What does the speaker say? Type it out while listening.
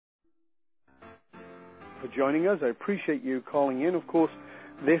for joining us. I appreciate you calling in. Of course,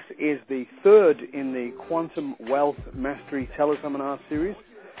 this is the third in the Quantum Wealth Mastery Teleseminar series,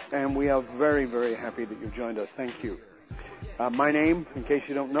 and we are very, very happy that you've joined us. Thank you. My name, in case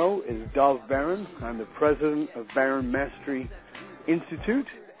you don't know, is Dov Baron. I'm the president of Baron Mastery Institute,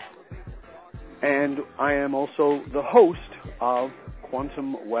 and I am also the host of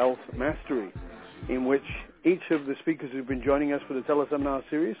Quantum Wealth Mastery, in which each of the speakers who've been joining us for the teleseminar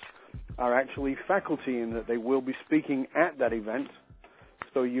series are actually faculty in that they will be speaking at that event.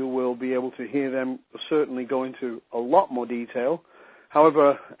 So you will be able to hear them certainly go into a lot more detail.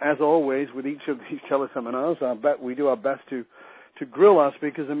 However, as always, with each of these teleseminars, we do our best to grill our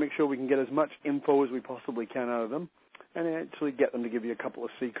speakers and make sure we can get as much info as we possibly can out of them, and actually get them to give you a couple of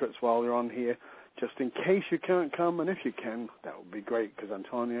secrets while they're on here, just in case you can't come. And if you can, that would be great, because I'm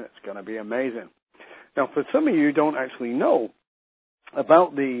telling you, it's going to be amazing. Now, for some of you who don't actually know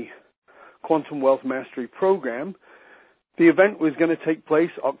about the Quantum Wealth Mastery program, the event was going to take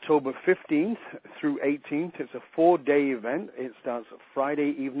place October 15th through 18th. It's a 4-day event. It starts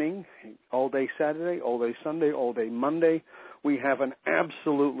Friday evening, all day Saturday, all day Sunday, all day Monday. We have an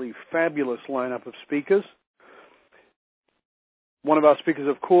absolutely fabulous lineup of speakers. One of our speakers,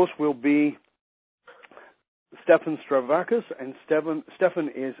 of course, will be Stefan Stravakis, and Stefan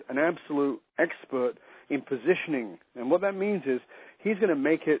is an absolute expert in positioning. And what that means is he's going to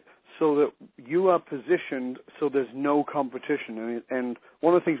make it so that you are positioned so there's no competition. And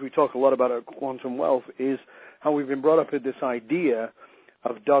one of the things we talk a lot about at Quantum Wealth is how we've been brought up with this idea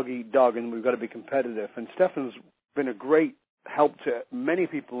of dog eat dog, and we've got to be competitive. And Stefan's been a great help to many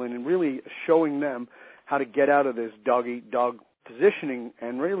people in really showing them how to get out of this dog eat dog positioning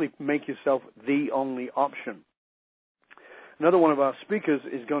and really make yourself the only option. Another one of our speakers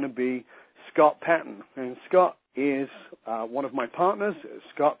is going to be Scott Patton, and Scott is one of my partners.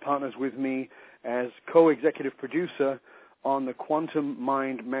 Scott partners with me as co-executive producer on the Quantum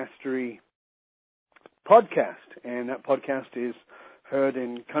Mind Mastery podcast, and that podcast is heard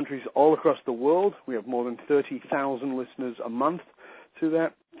in countries all across the world. We have more than 30,000 listeners a month to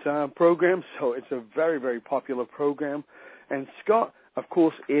that program, so it's a very, very popular program. And Scott, of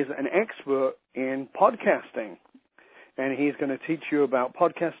course, is an expert in podcasting, and he's going to teach you about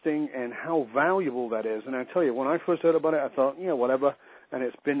podcasting and how valuable that is. And I tell you, when I first heard about it, I thought, whatever, and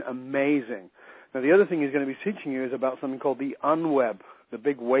it's been amazing. Now, the other thing he's going to be teaching you is about something called the unweb, the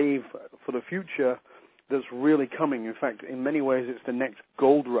big wave for the future that's really coming. In fact, in many ways, it's the next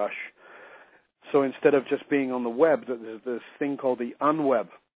gold rush. So instead of just being on the web, there's this thing called the unweb.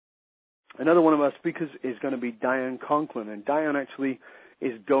 Another one of our speakers is going to be Diane Conklin, and Diane actually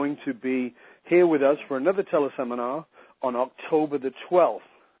is going to be here with us for another teleseminar on October the 12th,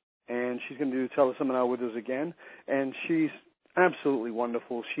 and she's going to do a teleseminar with us again, and she's absolutely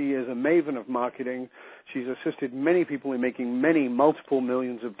wonderful. She is a maven of marketing. She's assisted many people in making many multiple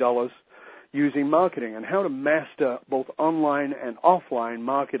millions of dollars using marketing and how to master both online and offline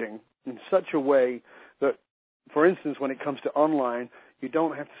marketing in such a way that, for instance, when it comes to online, you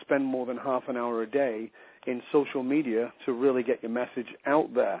don't have to spend more than half an hour a day in social media to really get your message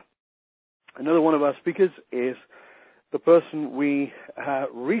out there. Another one of our speakers is the person we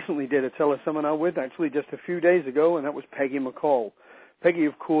recently did a teleseminar with, actually just a few days ago, and that was Peggy McCall. Peggy,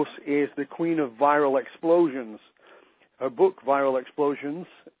 of course, is the queen of viral explosions. Her book, Viral Explosions,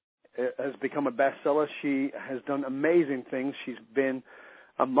 has become a bestseller. She has done amazing things. She's been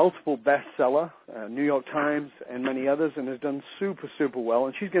a multiple bestseller, New York Times and many others, and has done super, super well.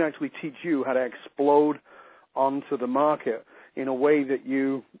 And she's going to actually teach you how to explode onto the market in a way that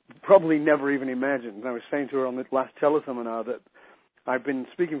you probably never even imagined. And I was saying to her on the last teleseminar that I've been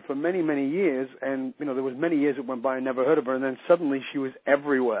speaking for many, many years, and there was many years that went by I never heard of her, and then suddenly she was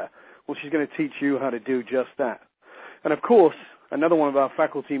everywhere. Well, she's going to teach you how to do just that. And of course, another one of our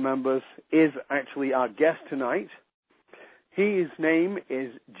faculty members is actually our guest tonight. His name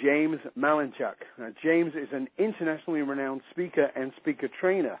is James Malinchak. Now, James is an internationally renowned speaker and speaker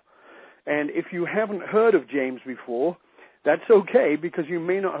trainer. And if you haven't heard of James before, that's okay, because you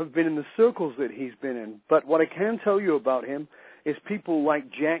may not have been in the circles that he's been in. But what I can tell you about him is people like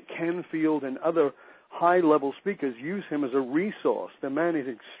Jack Canfield and other high-level speakers use him as a resource. The man is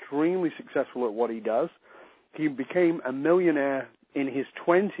extremely successful at what he does. He became a millionaire in his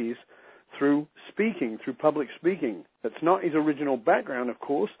 20s through speaking, through public speaking. That's not his original background, of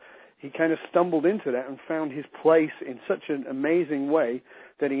course. He kind of stumbled into that and found his place in such an amazing way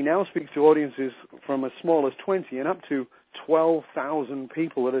that he now speaks to audiences from as small as 20 and up to 12,000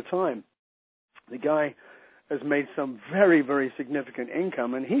 people at a time. The guy has made some very, very significant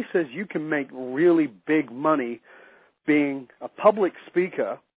income, and he says you can make really big money being a public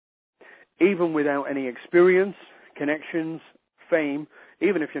speaker even without any experience, connections, fame,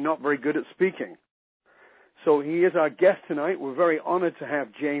 even if you're not very good at speaking. So he is our guest tonight. We're very honored to have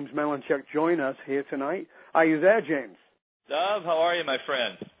James Malinchak join us here tonight. Are you there, James? Dov, how are you, my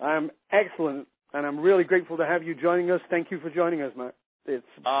friend? I'm excellent, and I'm really grateful to have you joining us. Thank you for joining us, Matt. It's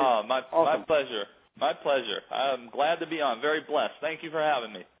awesome. My pleasure. My pleasure. I'm glad to be on. Very blessed. Thank you for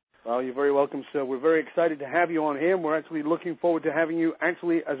having me. Well, you're very welcome, sir. We're very excited to have you on here, and we're actually looking forward to having you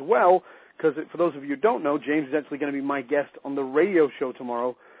actually as well, because for those of you who don't know, James is actually going to be my guest on the radio show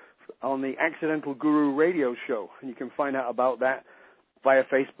tomorrow, on the Accidental Guru radio show. And you can find out about that via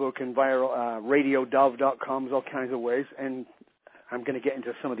Facebook and via radiodove.com, all kinds of ways. And I'm going to get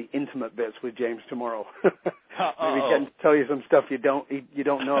into some of the intimate bits with James tomorrow. Maybe can tell you some stuff you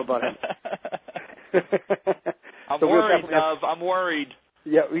don't know about him. I'm worried, Dove. I'm worried.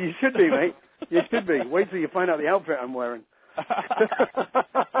 Yeah, well, you should be, mate. You should be. Wait till you find out the outfit I'm wearing.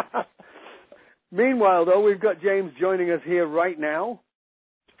 Meanwhile, though, we've got James joining us here right now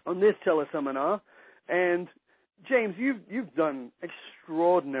on this teleseminar. And, James, you've done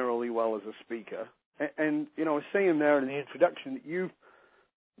extraordinarily well as a speaker. And, you know, I was saying there in the introduction that you've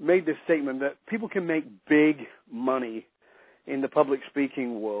made this statement that people can make big money in the public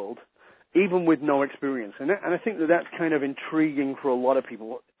speaking world even with no experience. And I think that that's kind of intriguing for a lot of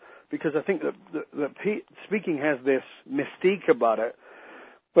people, because I think that speaking has this mystique about it,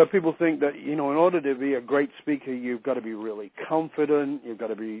 but people think that, you know, in order to be a great speaker, you've got to be really confident, you've got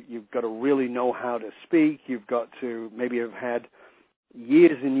to really know how to speak, you've got to maybe have had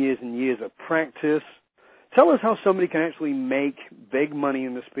years and years and years of practice. Tell us how somebody can actually make big money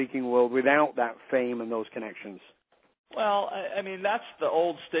in the speaking world without that fame and those connections. Well, I mean, that's the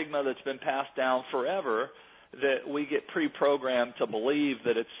old stigma that's been passed down forever, that we get pre-programmed to believe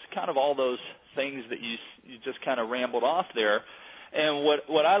that it's kind of all those things that you just kind of rambled off there. And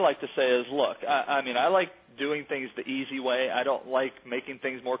what I like to say is, look, I mean, I like doing things the easy way. I don't like making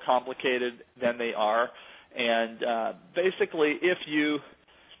things more complicated than they are. And basically, if you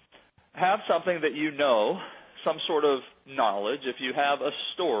have something that you know, some sort of knowledge, if you have a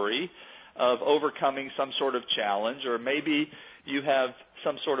story of overcoming some sort of challenge, or maybe you have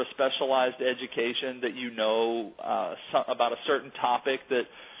some sort of specialized education that you know about a certain topic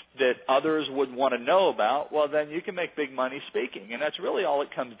that others would want to know about, well, then you can make big money speaking. And that's really all it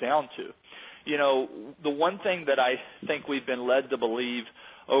comes down to. You know, the one thing that I think we've been led to believe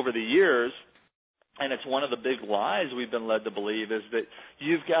over the years, and it's one of the big lies we've been led to believe, is that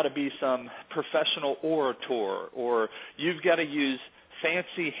you've got to be some professional orator, or you've got to use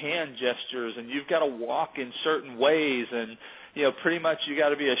fancy hand gestures, and you've got to walk in certain ways, and, you know, pretty much you got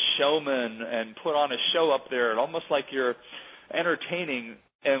to be a showman and put on a show up there, and almost like you're entertaining.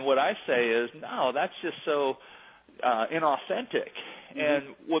 And what I say is, no, that's just so inauthentic. Mm-hmm.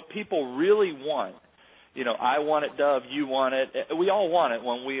 And what people really want, you know, I want it, Dove, you want it, we all want it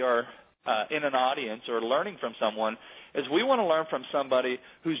when we are in an audience or learning from someone, is we want to learn from somebody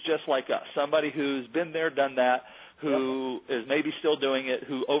who's just like us, somebody who's been there, done that, who is maybe still doing it,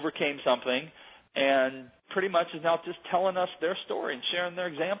 who overcame something, and pretty much is now just telling us their story and sharing their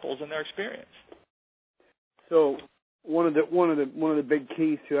examples and their experience. So one of the big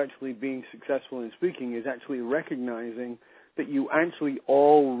keys to actually being successful in speaking is actually recognizing that you actually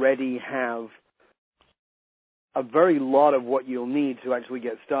already have a very lot of what you'll need to actually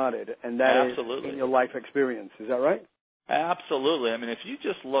get started, and that Absolutely. Is in your life experience. Is that right? Absolutely. I mean, if you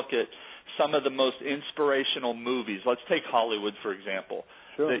just look at some of the most inspirational movies, let's take Hollywood, for example,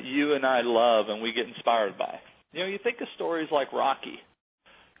 sure, that you and I love and we get inspired by. You know, you think of stories like Rocky.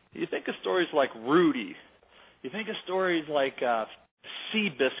 You think of stories like Rudy. You think of stories like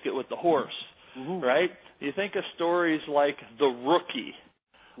Seabiscuit with the horse, mm-hmm. right? You think of stories like The Rookie,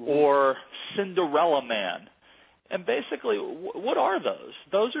 mm-hmm. or Cinderella Man. And basically, what are those?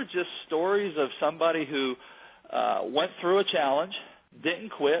 Those are just stories of somebody who went through a challenge,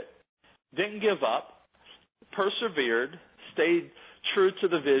 didn't quit, didn't give up, persevered, stayed true to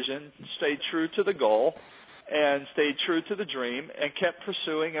the vision, stayed true to the goal, and stayed true to the dream, and kept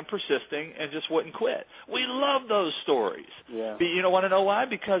pursuing and persisting and just wouldn't quit. We love those stories. Yeah. But you want to know why?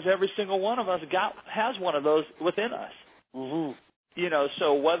 Because every single one of us has one of those within us. Mm-hmm. You know,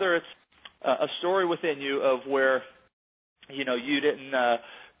 so whether it's a story within you of where, you know, you didn't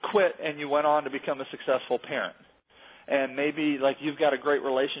quit and you went on to become a successful parent, and maybe like you've got a great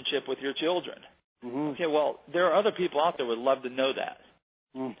relationship with your children. Mm-hmm. Okay, well, there are other people out there who would love to know that.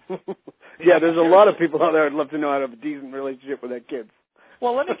 Yeah, there's a lot of people out there who'd love to know how to have a decent relationship with their kids.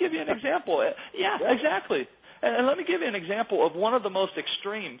 Well, let me give you an example. Yeah, exactly. And let me give you an example of one of the most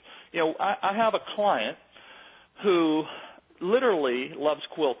extreme. You know, I have a client who literally loves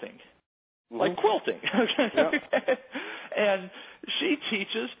quilting. like quilting. Yep. And she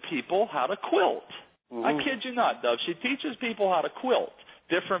teaches people how to quilt. I kid you not, Dove. She teaches people how to quilt,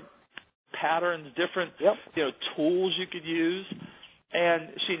 different patterns, different tools you could use. And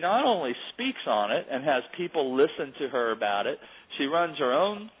she not only speaks on it and has people listen to her about it, she runs her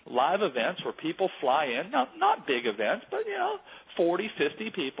own live events where people fly in, not big events, but, 40,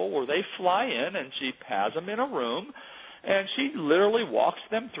 50 people where they fly in, and she has them in a room, and she literally walks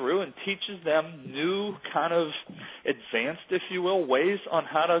them through and teaches them new kind of advanced, if you will, ways on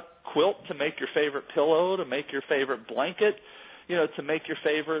how to quilt, to make your favorite pillow, to make your favorite blanket, to make your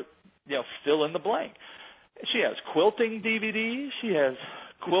favorite, fill in the blank. She has quilting DVDs. She has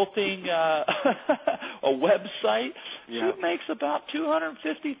quilting a website. Yeah. She makes about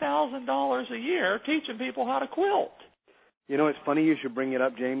 $250,000 a year teaching people how to quilt. It's funny you should bring it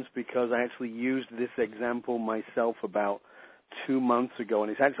up, James, because I actually used this example myself about 2 months ago,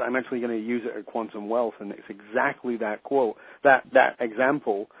 and I'm actually going to use it at Quantum Wealth, and it's exactly that quote, that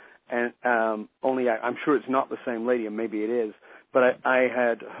example, and only I'm sure it's not the same lady, and maybe it is. But I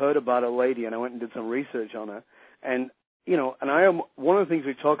had heard about a lady, and I went and did some research on her. And, one of the things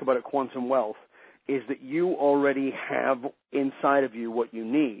we talk about at Quantum Wealth is that you already have inside of you what you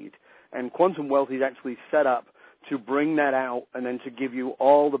need. And Quantum Wealth is actually set up to bring that out and then to give you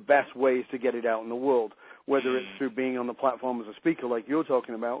all the best ways to get it out in the world, whether it's through being on the platform as a speaker like you're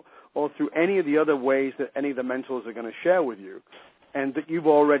talking about, or through any of the other ways that any of the mentors are going to share with you, and that you've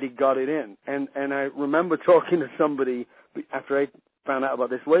already got it in. And I remember talking to somebody after I found out about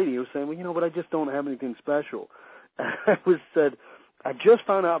this lady who was saying, well, but I just don't have anything special. I said, I just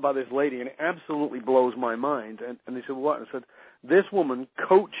found out about this lady, and it absolutely blows my mind. And they said, what? And I said, this woman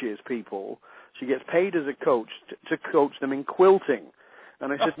coaches people. She gets paid as a coach to coach them in quilting.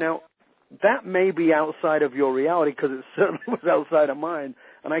 And I said, now, that may be outside of your reality, because it certainly was outside of mine,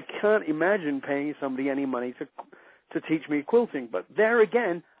 and I can't imagine paying somebody any money to teach me quilting. But there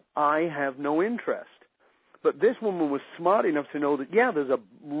again, I have no interest. But this woman was smart enough to know that, there's a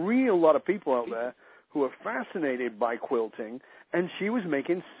real lot of people out there who are fascinated by quilting, and she was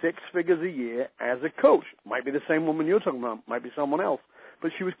making 6 figures a year as a coach. Might be the same woman you're talking about, might be someone else.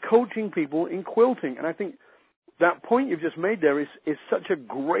 But she was coaching people in quilting. And I think that point you've just made there is such a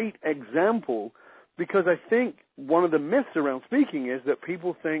great example, because I think one of the myths around speaking is that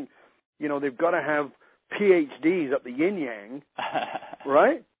people think, they've got to have PhDs at the yin-yang,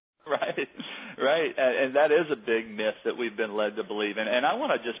 right? Right. And that is a big myth that we've been led to believe. And I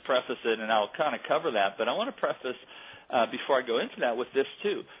want to just preface it, and I'll kind of cover that, but I want to preface, before I go into that, with this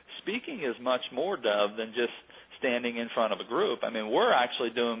too. Speaking is much more, Dove, than just standing in front of a group. I mean, we're actually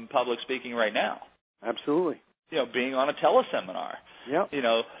doing public speaking right now. Absolutely. Being on a teleseminar. Yep.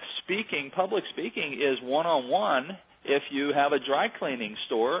 Public speaking is one-on-one. If you have a dry cleaning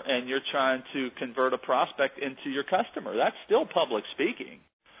store and you're trying to convert a prospect into your customer, that's still public speaking.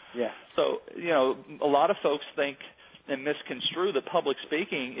 Yeah. So, a lot of folks think and misconstrue that public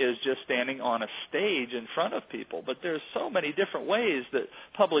speaking is just standing on a stage in front of people. But there's so many different ways that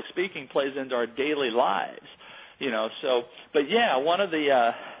public speaking plays into our daily lives. One of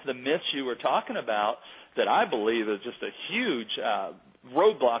the myths you were talking about that I believe is just a huge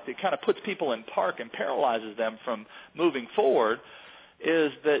roadblock that kind of puts people in park and paralyzes them from moving forward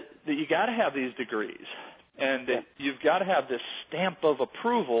is that you got to have these degrees. And that you've got to have this stamp of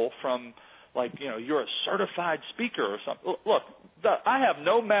approval from, you're a certified speaker or something. Look, I have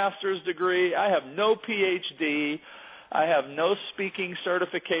no master's degree. I have no PhD. I have no speaking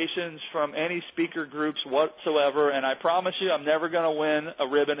certifications from any speaker groups whatsoever. And I promise you I'm never going to win a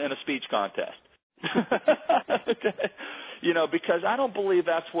ribbon in a speech contest. Okay? Because I don't believe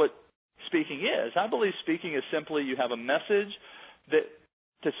that's what speaking is. I believe speaking is simply you have a message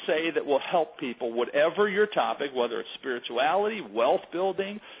to say that will help people, whatever your topic, whether it's spirituality, wealth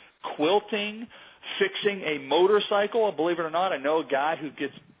building, quilting, fixing a motorcycle. Believe it or not, I know a guy who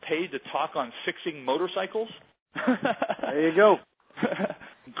gets paid to talk on fixing motorcycles. There you go.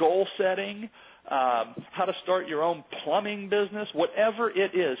 Goal setting, how to start your own plumbing business, whatever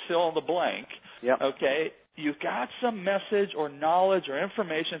it is, fill in the blank. Yep. Okay? You've got some message or knowledge or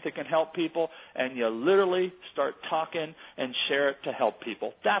information that can help people, and you literally start talking and share it to help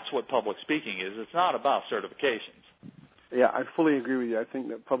people. That's what public speaking is. It's not about certifications. Yeah, I fully agree with you. I think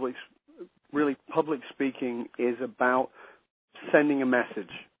that public speaking is about sending a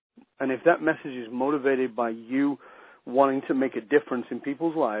message. And if that message is motivated by you wanting to make a difference in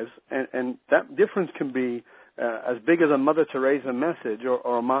people's lives, and that difference can be as big as a Mother Teresa message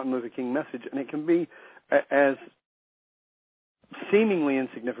or a Martin Luther King message, and it can be as seemingly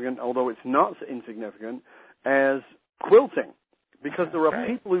insignificant, although it's not insignificant, as quilting. because there are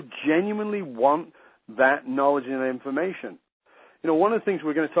people who genuinely want that knowledge and information. You know, one of the things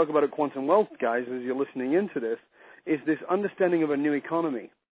we're going to talk about at Quantum Wealth, guys, as you're listening into this, is this understanding of a new economy.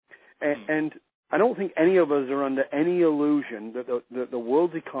 And I don't think any of us are under any illusion that the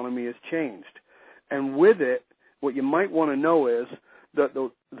world's economy has changed. And with it, what you might want to know is that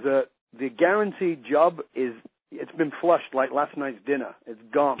the guaranteed job it's been flushed like last night's dinner. It's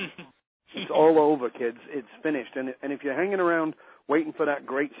gone. It's all over, kids. It's finished. And if you're hanging around waiting for that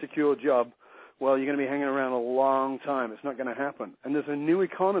great secure job, well, you're going to be hanging around a long time. It's not going to happen. And there's a new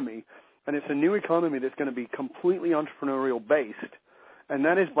economy, and it's a new economy that's going to be completely entrepreneurial based, and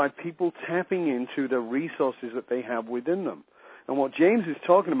that is by people tapping into the resources that they have within them. And what James is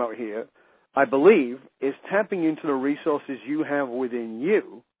talking about here, I believe, is tapping into the resources you have within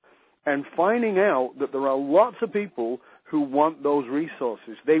you and finding out that there are lots of people who want those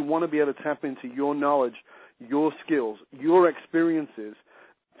resources. They want to be able to tap into your knowledge, your skills, your experiences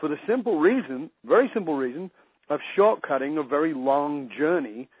for the simple reason, very simple reason, of shortcutting a very long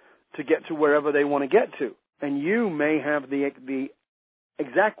journey to get to wherever they want to get to. And you may have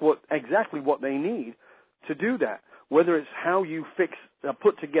exactly what they need to do that. Whether it's how you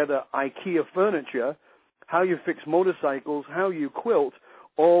put together IKEA furniture, how you fix motorcycles, how you quilt,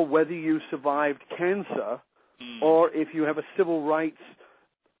 or whether you survived cancer, or if you have a civil rights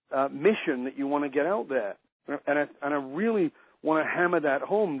mission that you want to get out there. And I really want to hammer that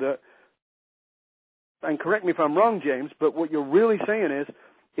home that, and correct me if I'm wrong, James, but what you're really saying is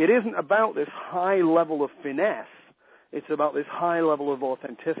it isn't about this high level of finesse. It's about this high level of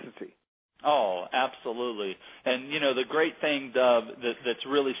authenticity. Oh, absolutely. And, you know, the great thing, Dov, that's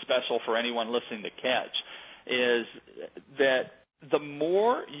really special for anyone listening to catch is that the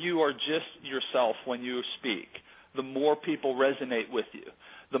more you are just yourself when you speak, the more people resonate with you,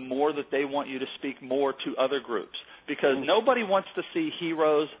 the more that they want you to speak more to other groups. Because nobody wants to see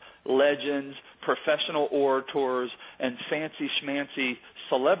heroes, legends, professional orators, and fancy schmancy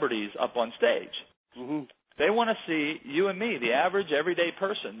celebrities up on stage. Mm-hmm. They want to see you and me, the average everyday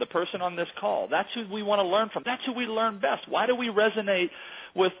person, the person on this call. That's who we want to learn from. That's who we learn best. Why do we resonate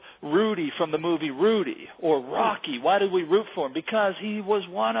with Rudy from the movie Rudy or Rocky? Why do we root for him? Because he was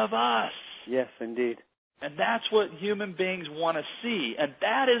one of us. Yes, indeed. And that's what human beings want to see. And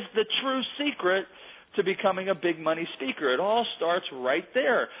that is the true secret to becoming a big money speaker. It all starts right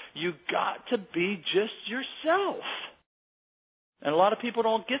there. You got to be just yourself. And a lot of people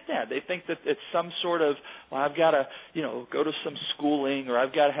don't get that. They think that it's some sort of, well, I've got to, go to some schooling, or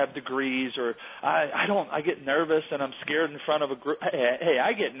I've got to have degrees, or I get nervous and I'm scared in front of a group. Hey,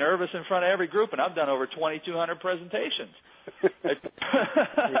 I get nervous in front of every group, and I've done over 2,200 presentations. You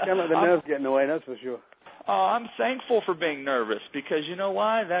can't let the nerves get in the way, that's for sure. I'm thankful for being nervous because you know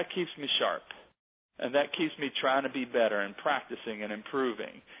why? That keeps me sharp. And that keeps me trying to be better and practicing and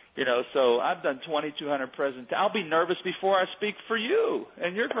improving. So I've done 2,200 presentations. I'll be nervous before I speak for you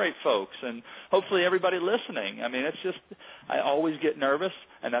and your great folks and hopefully everybody listening. I mean, it's just, I always get nervous,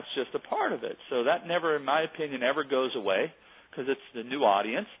 and that's just a part of it. So that never, in my opinion, ever goes away because it's the new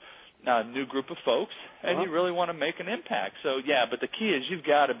audience, a new group of folks, and you really want to make an impact. So, yeah, but the key is you've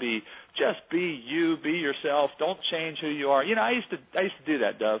got to just be you, be yourself. Don't change who you are. I used to do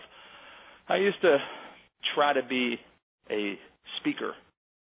that, Dov. I used to try to be a speaker,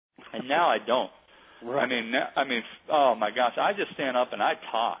 and now I don't. Right. I mean, oh my gosh, I just stand up and I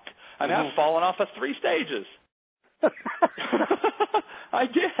talk. I've fallen off of 3 stages. I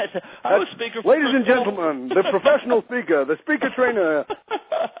did. I was speaker. Ladies and gentlemen, the professional speaker, the speaker trainer,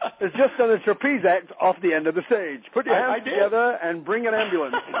 has just done a trapeze act off the end of the stage. Put your hands together and bring an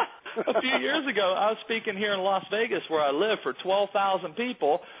ambulance. A few years ago, I was speaking here in Las Vegas, where I live, for 12,000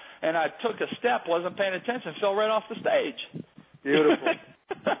 people. And I took a step, wasn't paying attention, fell right off the stage. Beautiful.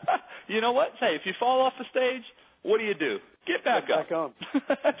 You know what? Hey, if you fall off the stage, what do? Get back up. Back on.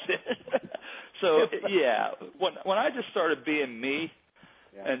 That's it. So, yeah, when I just started being me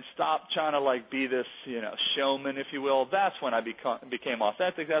and stopped trying to, be this, showman, if you will, that's when I became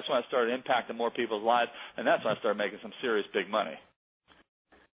authentic. That's when I started impacting more people's lives, and that's when I started making some serious big money.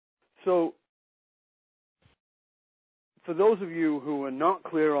 So, for those of you who are not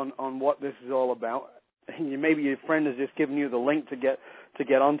clear on what this is all about, maybe your friend has just given you the link to get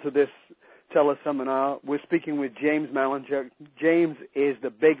onto this teleseminar. We're speaking with James Malinchak. James is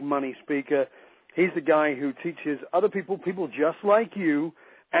the big money speaker. He's the guy who teaches other people just like you,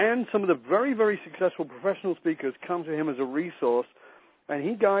 and some of the very, very successful professional speakers come to him as a resource, and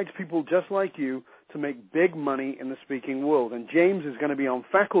he guides people just like you to make big money in the speaking world. And James is going to be on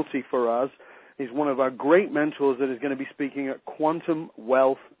faculty for us. He's one of our great mentors that is going to be speaking at Quantum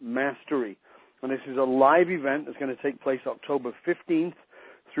Wealth Mastery. And this is a live event that's going to take place October 15th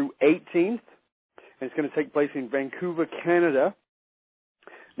through 18th. And it's going to take place in Vancouver, Canada.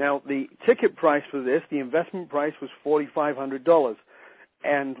 Now, the ticket price for this, the investment price was $4,500.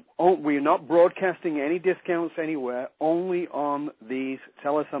 And we are not broadcasting any discounts anywhere, only on these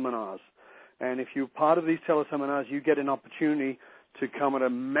teleseminars. And if you're part of these teleseminars, you get an opportunity to come at a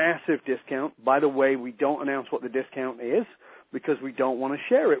massive discount. By the way, we don't announce what the discount is because we don't want to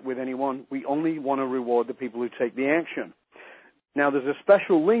share it with anyone. We only want to reward the people who take the action. Now, there's a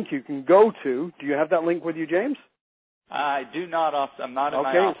special link you can go to. Do you have that link with you, James? I do not. I'm not in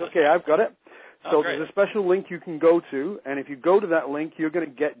my office. Okay, it's okay. I've got it. So great. There's a special link you can go to, and if you go to that link, you're going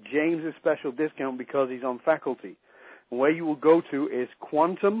to get James's special discount because he's on faculty. And where you will go to is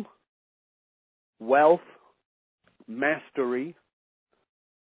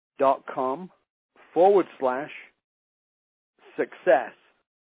quantumwealthmastery.com/success.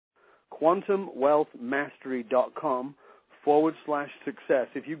 quantumwealthmastery.com/success.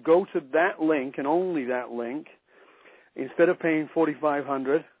 If you go to that link and only that link, instead of paying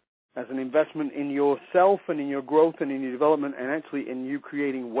 $4,500 as an investment in yourself and in your growth and in your development and actually in you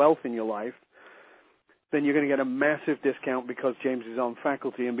creating wealth in your life, then you're going to get a massive discount because James is on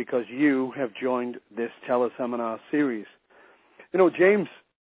faculty and because you have joined this teleseminar series. You know, James,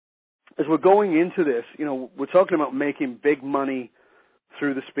 as we're going into this, you know, we're talking about making big money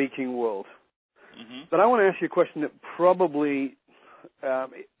through the speaking world. Mm-hmm. But I want to ask you a question that probably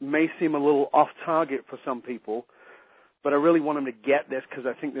may seem a little off target for some people, but I really want them to get this because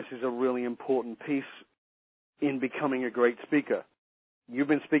I think this is a really important piece in becoming a great speaker. You've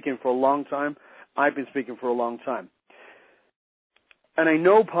been speaking for a long time. I've been speaking for a long time. And I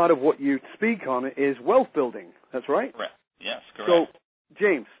know part of what you speak on is wealth building. That's right? Correct. Yes, correct. So,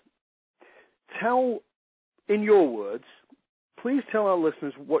 James, tell, in your words, please tell our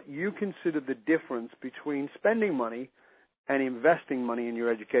listeners what you consider the difference between spending money and investing money in your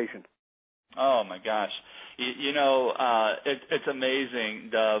education. Oh, my gosh. You know, it's amazing,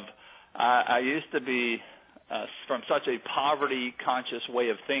 Dov. I used to be from such a poverty-conscious way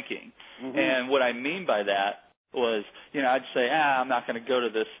of thinking. Mm-hmm. And what I mean by that was, you know, I'd say, I'm not going to go to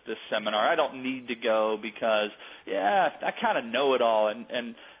this seminar. I don't need to go because, I kind of know it all.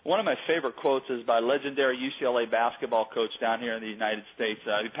 And one of my favorite quotes is by legendary UCLA basketball coach down here in the United States.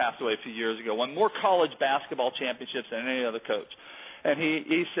 He passed away a few years ago, won more college basketball championships than any other coach. And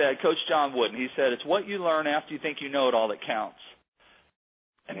he said, Coach John Wooden, he said, it's what you learn after you think you know it all that counts.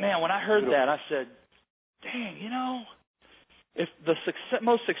 And, man, when I heard that, I said, dang, you know, if the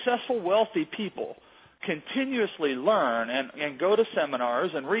most successful, wealthy people continuously learn and go to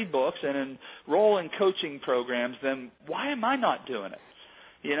seminars and read books and enroll in coaching programs, then why am I not doing it?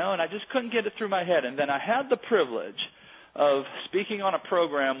 You know, and I just couldn't get it through my head. And then I had the privilege of speaking on a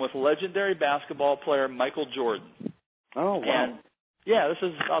program with legendary basketball player Michael Jordan. Oh, wow. And yeah, this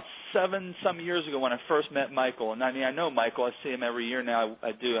is about 7-some years ago when I first met Michael. And I mean, I know Michael. I see him every year now.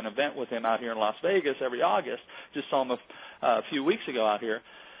 I do an event with him out here in Las Vegas every August. Just saw him a few weeks ago out here.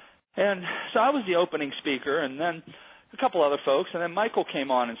 And so I was the opening speaker, and then a couple other folks. And then Michael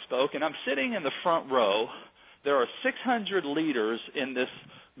came on and spoke. And I'm sitting in the front row. There are 600 leaders in this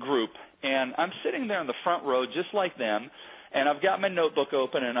group. And I'm sitting there in the front row just like them. And I've got my notebook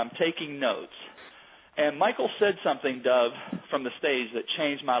open, and I'm taking notes. And Michael said something, Dov, from the stage that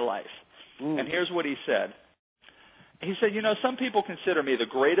changed my life. And here's what he said. He said, you know, some people consider me the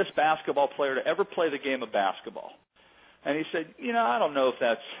greatest basketball player to ever play the game of basketball. And he said, you know, I don't know if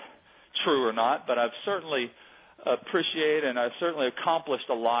that's true or not, but I've certainly appreciated and I've certainly accomplished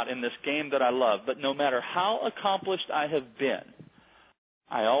a lot in this game that I love. But no matter how accomplished I have been,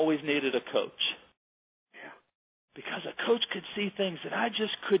 I always needed a coach. Because a coach could see things that I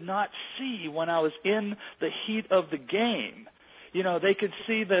just could not see when I was in the heat of the game. You know, they could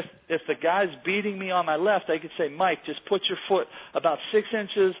see that if the guy's beating me on my left, they could say, Mike, just put your foot about 6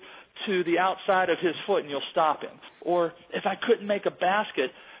 inches to the outside of his foot and you'll stop him. Or if I couldn't make a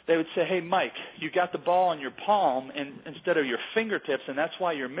basket, they would say, hey, Mike, you got the ball in your palm instead of your fingertips, and that's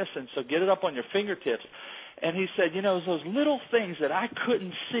why you're missing, so get it up on your fingertips. And he said, you know, it was those little things that I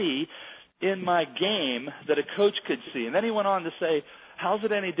couldn't see in my game that a coach could see. And then he went on to say, how's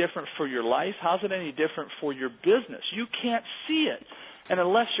it any different for your life? How's it any different for your business? You can't see it. And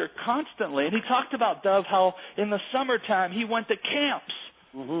unless you're constantly, and he talked about, Dov, how in the summertime he went to camps.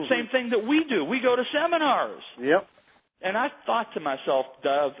 Mm-hmm. Same thing that we do. We go to seminars. Yep. And I thought to myself,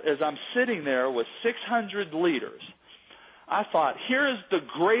 Dov, as I'm sitting there with 600 leaders, I thought, here is the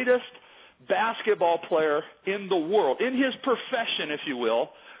greatest basketball player in the world, in his profession, if you will,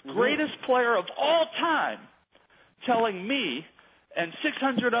 greatest player of all time, telling me and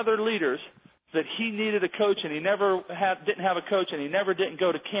 600 other leaders that he needed a coach, and he didn't have a coach, and he didn't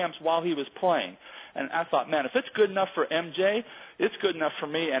go to camps while he was playing. And I thought, man, if it's good enough for MJ, it's good enough for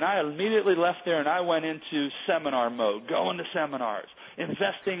me. And I immediately left there, and I went into seminar mode, going to seminars,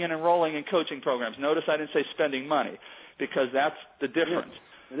 investing and enrolling in coaching programs. Notice I didn't say spending money, because that's the difference.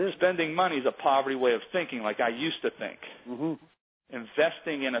 It is. Spending money is a poverty way of thinking, like I used to think. Mm-hmm.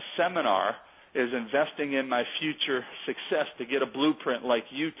 Investing in a seminar is investing in my future success, to get a blueprint like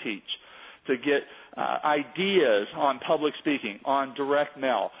you teach, to get ideas on public speaking, on direct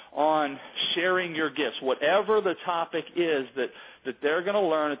mail, on sharing your gifts, whatever the topic is that they're going to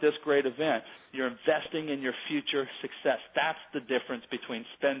learn at this great event. You're investing in your future success. That's the difference between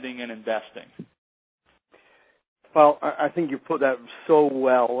spending and investing. Well, I think you put that so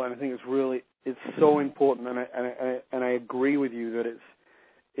well, and I think it's so important, and I agree with you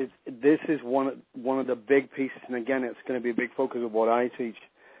that this is one of the big pieces, and again, it's going to be a big focus of what I teach,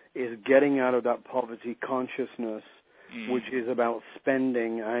 is getting out of that poverty consciousness, which is about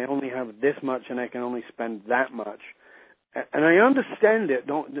spending. I only have this much, and I can only spend that much. And I understand it.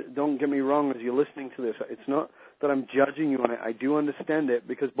 Don't get me wrong as you're listening to this. It's not that I'm judging you on it. I do understand it,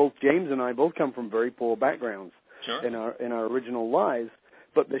 because both James and I both come from very poor backgrounds. Sure. in our original lives.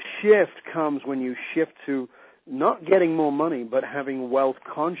 But the shift comes when you shift to not getting more money, but having wealth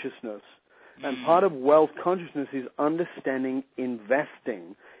consciousness. And part of wealth consciousness is understanding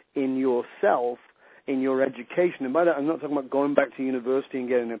investing in yourself, in your education. And by that, I'm not talking about going back to university and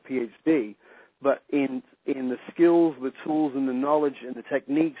getting a PhD, but in the skills, the tools, and the knowledge, and the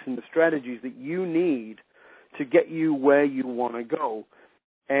techniques, and the strategies that you need to get you where you want to go.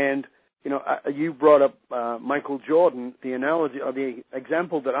 And you brought up Michael Jordan. The analogy or the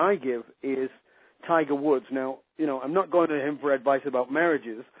example that I give is Tiger Woods. Now, I'm not going to him for advice about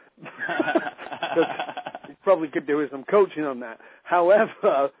marriages. He probably could do with some coaching on that.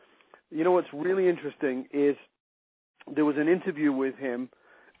 However, what's really interesting is there was an interview with him,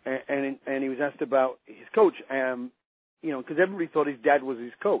 and he was asked about his coach. Because everybody thought his dad was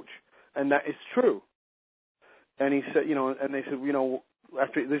his coach, and that is true. And he said, and they said,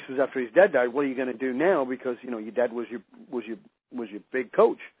 this was after his dad died. What are you going to do now? Because your dad was your big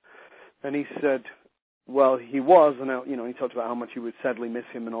coach. And he said, well, he was, and he talked about how much he would sadly miss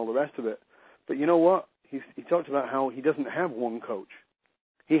him and all the rest of it. But you know what? He talked about how he doesn't have one coach.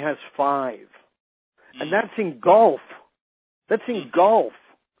 He has 5, and that's in golf. That's in golf.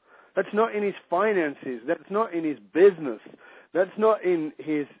 That's not in his finances. That's not in his business. That's not in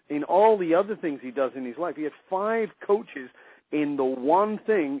all the other things he does in his life. He has 5 coaches in the one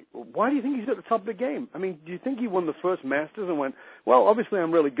thing. Why do you think he's at the top of the game? I mean, do you think he won the first Masters and went, well, obviously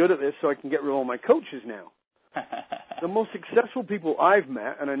I'm really good at this, so I can get rid of all my coaches now? The most successful people I've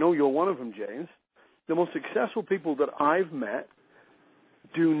met, and I know you're one of them, James, the most successful people that I've met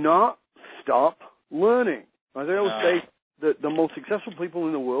do not stop learning. As I always say, the most successful people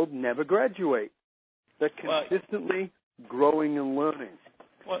in the world never graduate. They're consistently growing and learning.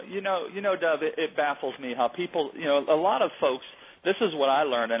 Well, Dov, it baffles me how people, a lot of folks, this is what I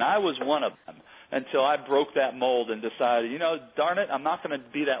learned, and I was one of them until I broke that mold and decided, darn it, I'm not going to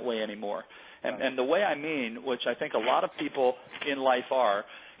be that way anymore. And the way I mean, which I think a lot of people in life are,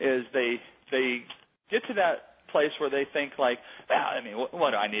 is they get to that place where they think like,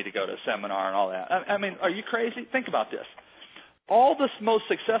 what do I need to go to a seminar and all that? I mean, are you crazy? Think about this. All the most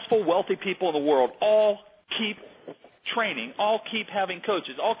successful, wealthy people in the world all keep training, all keep having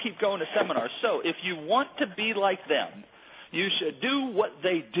coaches, all keep going to seminars. So if you want to be like them, you should do what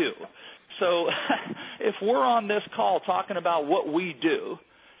they do. So if we're on this call talking about what we do,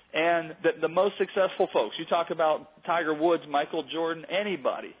 and the most successful folks, you talk about Tiger Woods, Michael Jordan,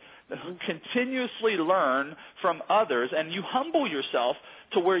 anybody, continuously learn from others, and you humble yourself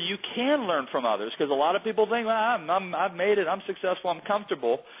to where you can learn from others, because a lot of people think, I've made it, I'm successful, I'm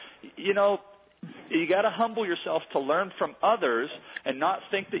comfortable. You got to humble yourself to learn from others and not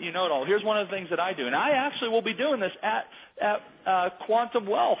think that you know it all. Here's one of the things that I do, and I actually will be doing this at Quantum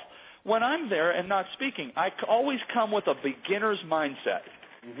Wealth. When I'm there and not speaking, I always come with a beginner's mindset.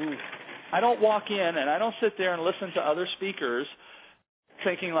 Mm-hmm. I don't walk in and I don't sit there and listen to other speakers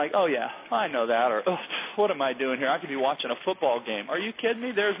thinking like, oh, yeah, I know that, or oh, what am I doing here? I could be watching a football game. Are you kidding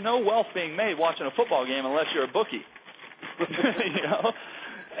me? There's no wealth being made watching a football game unless you're a bookie.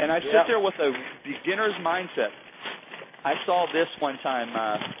 And I sit there with a beginner's mindset. I saw this one time.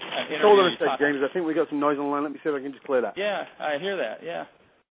 Hold on a second, James. I think we got some noise on the line. Let me see if I can just clear that. Yeah, I hear that, yeah.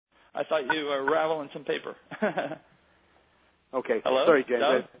 I thought you were rattling some paper. Okay. Hello? Sorry,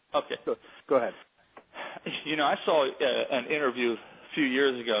 James. Okay. Go ahead. I saw an interview a few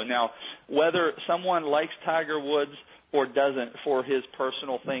years ago. Now, whether someone likes Tiger Woods or doesn't for his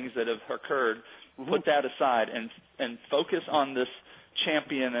personal things that have occurred, put that aside and focus on this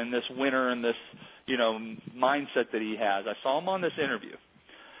champion and this winner and this, mindset that he has. I saw him on this interview.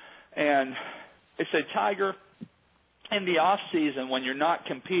 And they said, Tiger, in the off season when you're not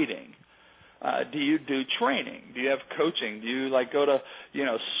competing, do you do training? Do you have coaching? Do you go to,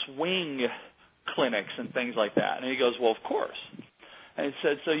 swing clinics and things like that? And he goes, well, of course. And he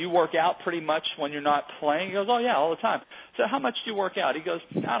said, so you work out pretty much when you're not playing? He goes, oh, yeah, all the time. So how much do you work out? He goes,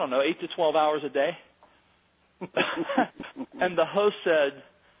 I don't know, 8 to 12 hours a day. And the host said,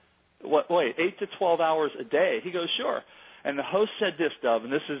 wait, 8 to 12 hours a day? He goes, sure. And the host said this, Dove,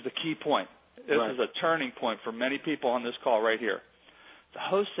 and this is the key point. This is a turning point for many people on this call right here. The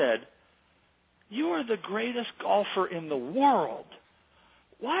host said, you are the greatest golfer in the world.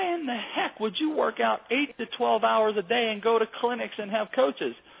 Why in the heck would you work out 8 to 12 hours a day and go to clinics and have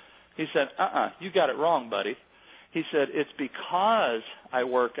coaches? He said, you got it wrong, buddy. He said, it's because I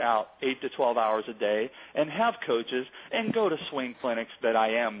work out 8 to 12 hours a day and have coaches and go to swing clinics that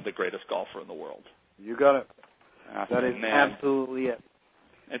I am the greatest golfer in the world. You got it. That is Man, absolutely it.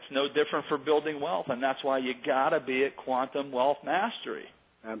 It's no different for building wealth, and that's why you got to be at Quantum Wealth Mastery.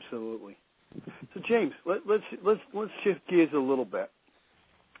 Absolutely. So, James, let's shift gears a little bit.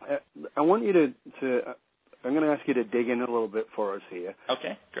 I want you to I'm going to ask you to dig in a little bit for us here.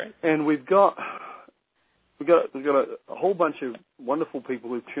 Okay, great. And we've got a whole bunch of wonderful people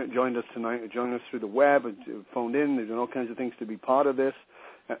who've joined us tonight, who joined us through the web and phoned in. They're doing all kinds of things to be part of this.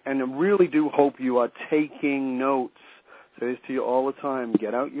 And I really do hope you are taking notes. I say this to you all the time.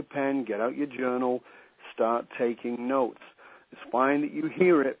 Get out your pen, get out your journal, start taking notes. It's fine that you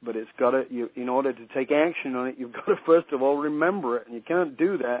hear it, but it's got to, in order to take action on it, you've got to first of all remember it. And you can't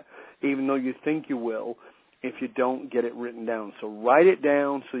do that, even though you think you will, if you don't get it written down. So write it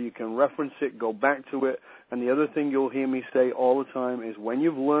down so you can reference it, go back to it. And the other thing you'll hear me say all the time is when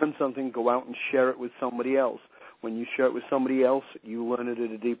you've learned something, go out and share it with somebody else. When you share it with somebody else, you learn it at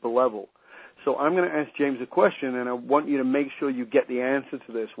a deeper level. So I'm going to ask James a question, and I want you to make sure you get the answer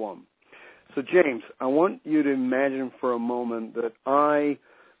to this one. So, James, I want you to imagine for a moment that I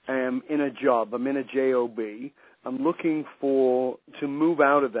am in a job. I'm in a job. I'm looking to move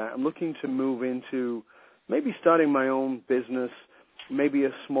out of that. I'm looking to move into maybe starting my own business, maybe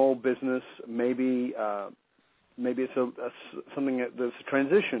a small business, maybe it's something that's a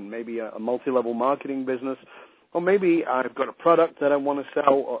transition, maybe a multi-level marketing business, or maybe I've got a product that I want to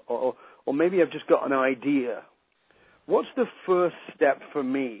sell, or maybe I've just got an idea. What's the first step for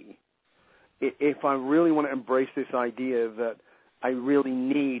me if I really want to embrace this idea that I really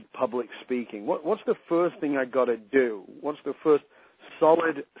need public speaking? What's the first thing I got to do? What's the first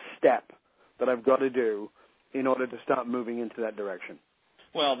solid step that I've got to do in order to start moving into that direction?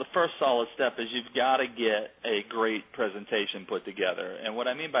 Well, the first solid step is you've got to get a great presentation put together. And what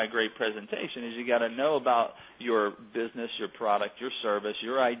I mean by a great presentation is you got to know about your business, your product, your service,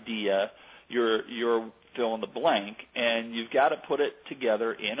 your idea, your fill in the blank, and you've got to put it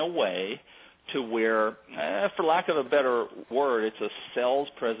together in a way to where, for lack of a better word, it's a sales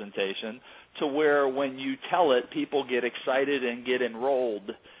presentation, to where when you tell it, people get excited and get enrolled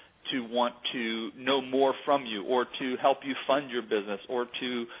to want to know more from you or to help you fund your business or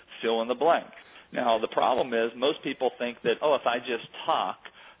to fill in the blank. Now, the problem is most people think that, if I just talk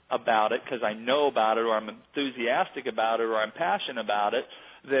about it because I know about it or I'm enthusiastic about it or I'm passionate about it,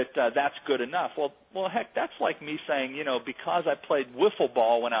 that's good enough. Well, heck, that's like me saying, because I played wiffle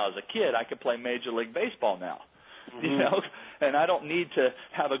ball when I was a kid, I can play Major League Baseball now. Mm-hmm. And I don't need to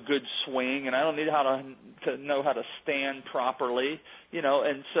have a good swing, and I don't need to know how to stand properly,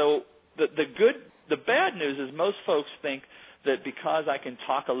 And so the bad news is most folks think that because I can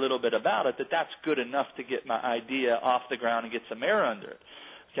talk a little bit about it, that's good enough to get my idea off the ground and get some air under it.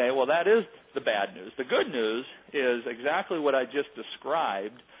 Okay, well, that is the bad news. The good news is exactly what I just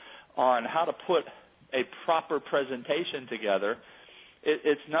described on how to put a proper presentation together.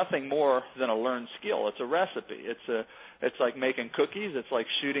 It's nothing more than a learned skill. It's a recipe. It's like making cookies. It's like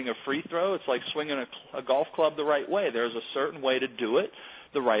shooting a free throw. It's like swinging a golf club the right way. There's a certain way to do it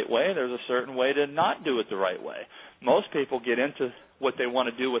the right way. There's a certain way to not do it the right way. Most people get into what they want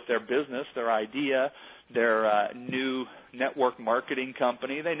to do with their business, their idea, their new network marketing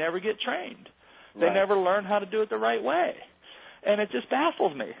company. They never get trained. They never learn how to do it the right way. And it just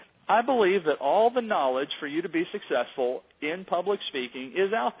baffles me. I believe that all the knowledge for you to be successful in public speaking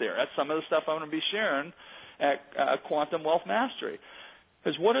is out there. That's some of the stuff I'm going to be sharing at Quantum Wealth Mastery.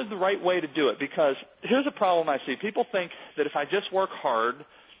 Is what is the right way to do it? Because here's a problem I see. People think that if I just work hard,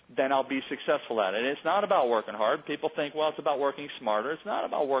 then I'll be successful at it. And it's not about working hard. People think, it's about working smarter. It's not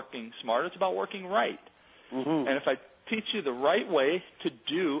about working smarter. It's about working right. Mm-hmm. And if I teach you the right way to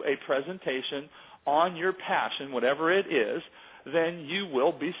do a presentation on your passion, whatever it is, then you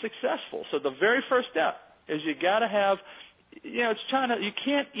will be successful. So the very first step is you got to have, you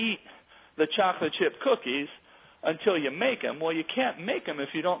can't eat the chocolate chip cookies until you make them. Well, you can't make them if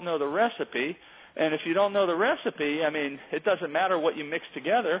you don't know the recipe. And if you don't know the recipe, I mean, it doesn't matter what you mix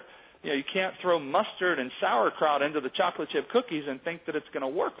together. You can't throw mustard and sauerkraut into the chocolate chip cookies and think that it's going to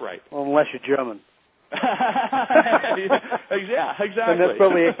work right. Well, unless you're German. Yeah, exactly. And that's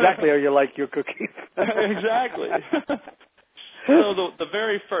probably exactly how you like your cookies. Exactly. So the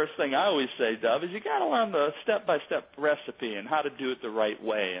very first thing I always say, Dove, is you got to learn the step-by-step recipe and how to do it the right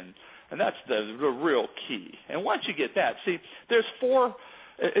way, and that's the real key. And once you get that, see, there's 4.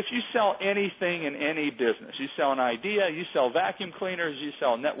 If you sell anything in any business, you sell an idea, you sell vacuum cleaners, you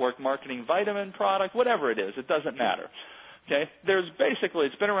sell network marketing vitamin product, whatever it is, it doesn't matter. Okay? There's basically,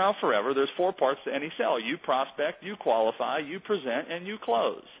 it's been around forever. There's 4 parts to any sale. You prospect, you qualify, you present, and you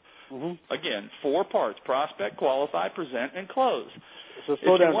close. Mm-hmm. Again, 4 parts: prospect, qualify, present, and close. So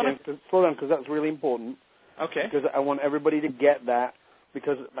slow down, because that's really important. Okay. Because I want everybody to get that,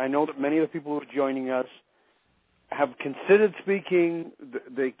 because I know that many of the people who are joining us have considered speaking,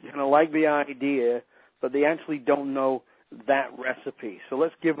 they kind of like the idea, but they actually don't know that recipe. So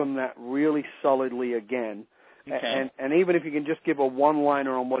let's give them that really solidly again. Okay. And even if you can just give a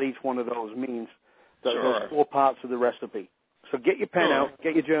one-liner on what each one of those means, those 4 parts of the recipe. So get your pen out,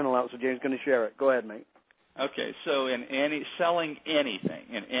 get your journal out, so James is going to share it. Go ahead, mate. Okay, so in selling anything,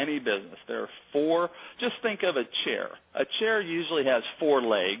 in any business, there are 4, just think of a chair. A chair usually has 4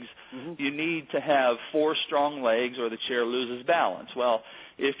 legs. Mm-hmm. You need to have 4 strong legs or the chair loses balance. Well,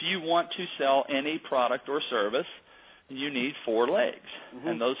 if you want to sell any product or service, you need 4 legs. Mm-hmm.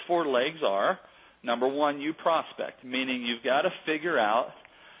 And those 4 legs are, number 1, you prospect, meaning you've got to figure out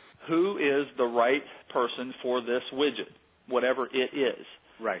who is the right person for this widget, whatever it is.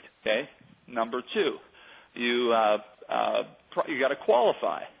 Right. Okay? Number 2, you got to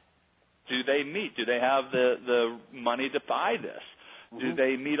qualify. Do they meet? Do they have the money to buy this? Mm-hmm. Do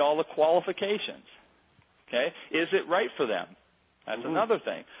they meet all the qualifications? Okay? Is it right for them? That's another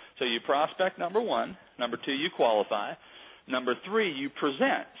thing. So you prospect, number 1. Number 2, you qualify. Number 3, you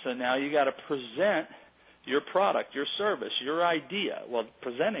present. So now you got to present your product, your service, your idea. Well,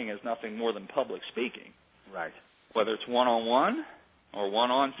 presenting is nothing more than public speaking. Right. Whether it's one-on-one or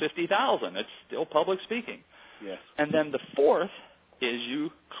 1 on 50,000, it's still public speaking. Yes. And then the 4th is you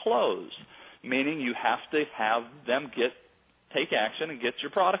close, meaning you have to have them take action and get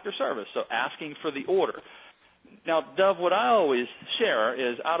your product or service, so asking for the order. Now, Dove, what I always share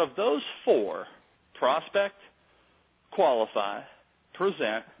is out of those 4, prospect, qualify,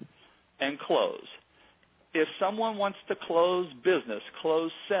 present, and close. If someone wants to close business,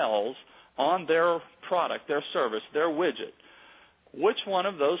 close sales on their product, their service, their widget, which one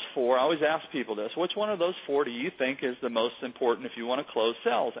of those 4, I always ask people this, which one of those 4 do you think is the most important if you want to close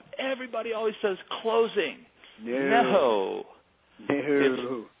sales? And everybody always says closing. No.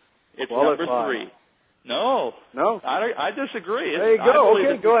 It's number 3. No. I disagree. There you go.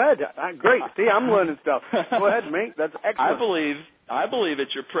 Okay, go ahead. Great. See, I'm learning stuff. Go ahead, mate. That's excellent. I believe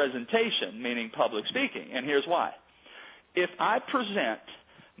it's your presentation, meaning public speaking, and here's why. If I present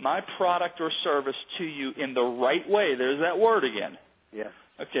my product or service to you in the right way, there's that word again. Yes.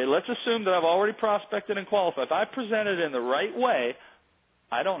 Okay, let's assume that I've already prospected and qualified. If I present it in the right way,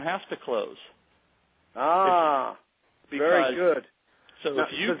 I don't have to close. Very good. So now, if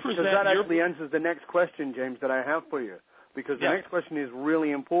you present that actually answers the next question, James, that I have for you. Because the next question is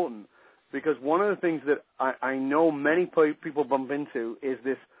really important. Because one of the things that I know many people bump into is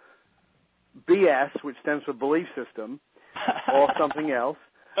this BS, which stands for belief system, or something else.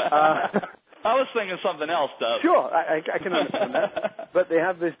 I was thinking something else, though. Sure, I can understand that. But they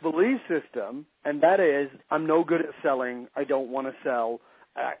have this belief system, and that is, I'm no good at selling. I don't want to sell.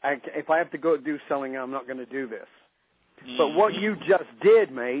 If I have to go do selling, I'm not going to do this. Mm-hmm. But what you just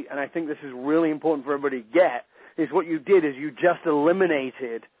did, mate, and I think this is really important for everybody to get, is what you did is you just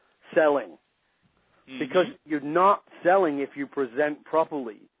eliminated selling. Mm-hmm. Because you're not selling if you present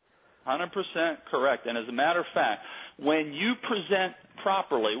properly. 100% correct. And as a matter of fact, when you present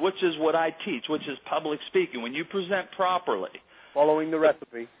properly, which is what I teach, which is public speaking, when you present properly, following the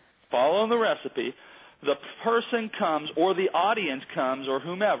recipe, the person comes, or the audience comes, or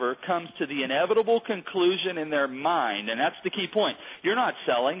whomever comes to the inevitable conclusion in their mind, and that's the key point. You're not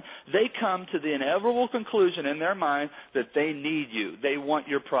selling. They come to the inevitable conclusion in their mind that they need you. They want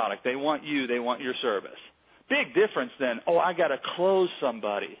your product. They want you. They want your service. Big difference than, I got to close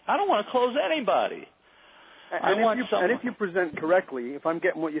somebody. I don't want to close anybody. And if you present correctly, if I'm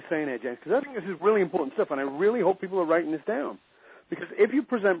getting what you're saying here, James, because I think this is really important stuff, and I really hope people are writing this down. Because if you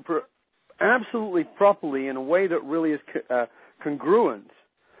present absolutely properly in a way that really is congruent,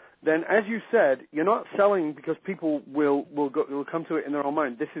 then, as you said, you're not selling because people will come to it in their own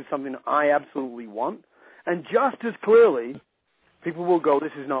mind. This is something I absolutely want. And just as clearly, people will go,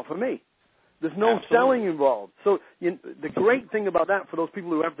 this is not for me. There's no selling involved. So the great thing about that, for those people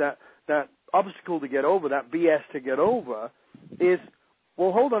who have that obstacle to get over, that BS to get over, is,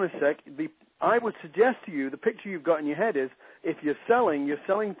 well, hold on a sec. I would suggest to you, the picture you've got in your head is, if you're selling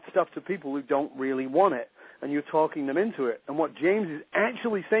stuff to people who don't really want it, and you're talking them into it. And what James is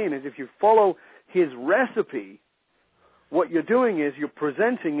actually saying is, if you follow his recipe, what you're doing is you're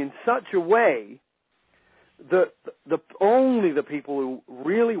presenting in such a way that only the people who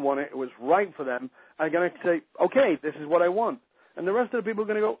really want it, who is right for them, are going to say, okay, this is what I want. And the rest of the people are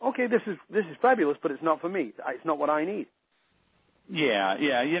going to go, okay, this is fabulous, but it's not for me. It's not what I need. Yeah.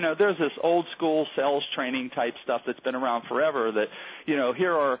 There's this old school sales training type stuff that's been around forever that,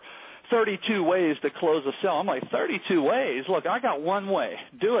 here are 32 ways to close a sale. I'm like, 32 ways? Look, I got one way.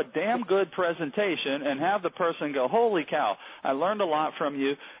 Do a damn good presentation and have the person go, holy cow, I learned a lot from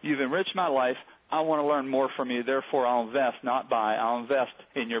you. You've enriched my life. I want to learn more from you. Therefore, I'll invest, not buy. I'll invest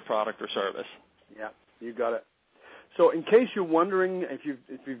in your product or service. Yeah, you got it. So in case you're wondering, if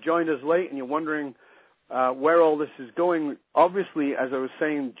you've joined us late and you're wondering where all this is going, obviously, as I was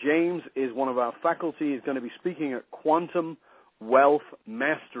saying, James is one of our faculty. He's going to be speaking at Quantum Wealth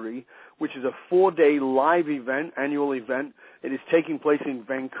Mastery, which is a 4-day live event, annual event. It is taking place in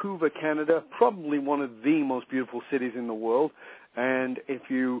Vancouver, Canada, probably one of the most beautiful cities in the world. And if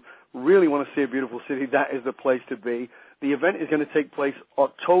you really want to see a beautiful city, that is the place to be. The event is going to take place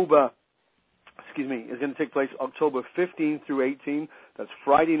October 15 through 18. That's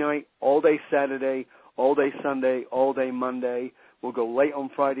Friday night, all day Saturday, all day Sunday, all day Monday. We'll go late on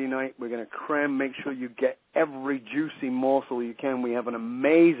Friday night. We're going to make sure you get every juicy morsel you can. We have an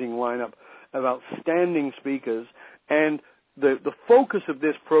amazing lineup of outstanding speakers. And the focus of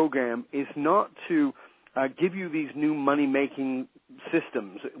this program is not to give you these new money-making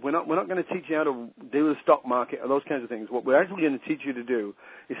systems. We're not going to teach you how to do the stock market or those kinds of things. What we're actually going to teach you to do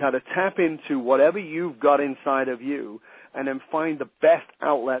is how to tap into whatever you've got inside of you and then find the best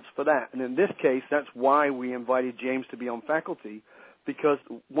outlets for that. And in this case, that's why we invited James to be on faculty, because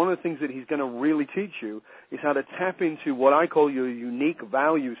one of the things that he's going to really teach you is how to tap into what I call your unique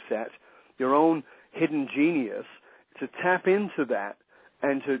value set, your own hidden genius, to tap into that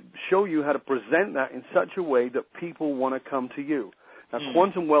and to show you how to present that in such a way that people want to come to you. Now,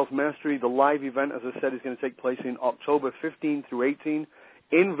 Quantum Wealth Mastery, the live event, as I said, is going to take place in October 15 through 18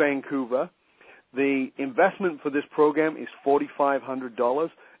 in Vancouver. The investment for this program is $4,500.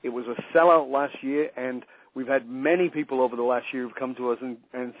 It was a sellout last year, and we've had many people over the last year who've come to us and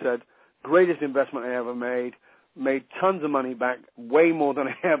said, greatest investment I ever made tons of money back, way more than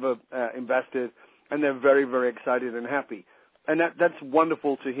I ever invested, and they're very, very excited and happy. And that's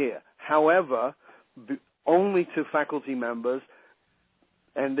wonderful to hear. However, only to faculty members,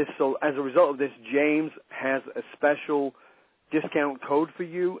 and so as a result of this, James has a special discount code for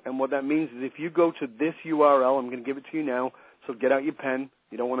you, and what that means is if you go to this URL, I'm going to give it to you now, so get out your pen.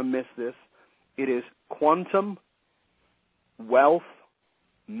 You don't want to miss this. It is Quantum Wealth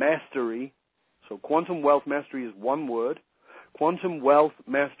Mastery. So Quantum Wealth Mastery is one word.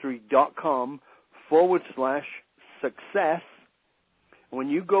 QuantumWealthMastery.com/success. When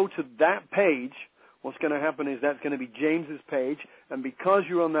you go to that page, what's going to happen is that's going to be James's page, and because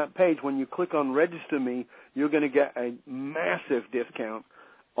you're on that page, when you click on Register Me, you're going to get a massive discount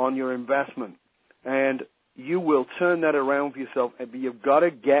on your investment, and you will turn that around for yourself. But you've got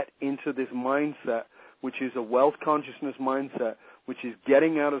to get into this mindset, which is a wealth consciousness mindset, which is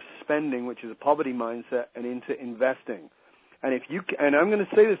getting out of spending, which is a poverty mindset, and into investing. And and I'm going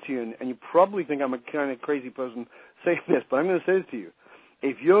to say this to you, and you probably think I'm a kind of crazy person saying this, but I'm going to say this to you.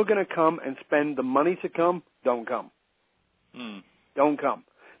 If you're going to come and spend the money to come, don't come. Don't come.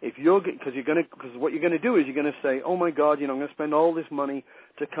 Because what you're going to do is you're going to say, oh my God, I'm going to spend all this money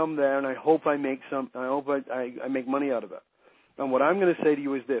to come there, and I hope I make I make money out of it. And what I'm going to say to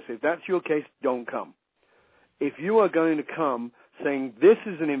you is this: if that's your case, don't come. If you are going to come saying this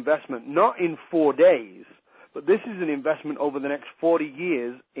is an investment, not in 4 days, but this is an investment over the next 40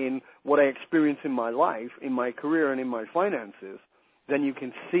 years in what I experience in my life, in my career, and in my finances, then you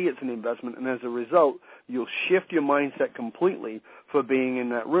can see it's an investment, and as a result, you'll shift your mindset completely for being in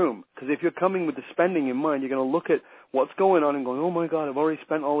that room. Because if you're coming with the spending in mind, you're going to look at what's going on and going, oh my God, I've already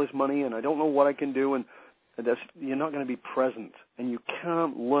spent all this money, and I don't know what I can do, and you're not going to be present. And you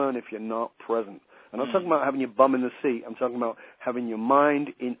can't learn if you're not present. I'm not talking about having your bum in the seat. I'm talking about having your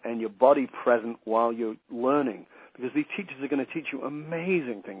mind and your body present while you're learning, because these teachers are going to teach you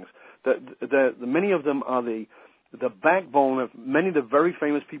amazing things. Many of them are the backbone of many of the very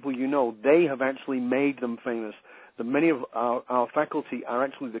famous people you know. They have actually made them famous. Many of our faculty are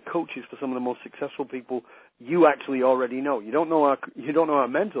actually the coaches for some of the most successful people you actually already know. You don't know our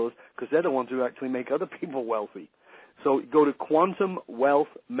mentors, because they're the ones who actually make other people wealthy. So go to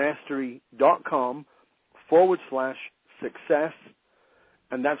quantumwealthmastery.com/success,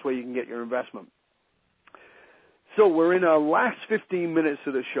 and that's where you can get your investment. So we're in our last 15 minutes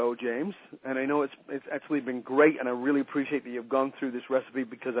of the show, James, and I know it's actually been great, and I really appreciate that you've gone through this recipe,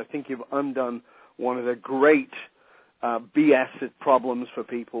 because I think you've undone one of the great BS problems for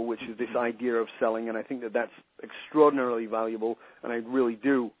people, which is this idea of selling, and I think that that's extraordinarily valuable, and I really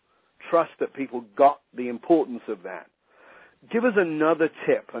do trust that people got the importance of that. Give us another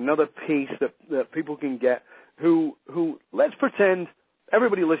tip, another piece that people can get who let's pretend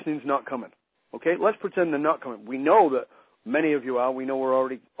everybody listening's not coming, okay? Let's pretend they're not coming. We know that many of you are. We know we're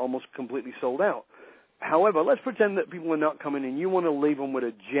already almost completely sold out. However, let's pretend that people are not coming, and you want to leave them with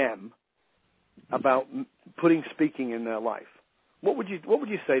a gem about putting speaking in their life. What would you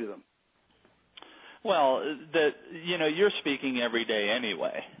say to them? Well, you're speaking every day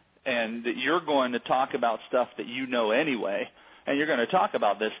anyway, and that you're going to talk about stuff that you know anyway, and you're going to talk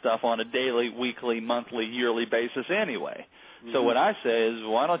about this stuff on a daily, weekly, monthly, yearly basis anyway. Mm-hmm. So what I say is,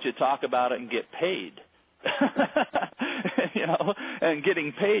 why don't you talk about it and get paid? And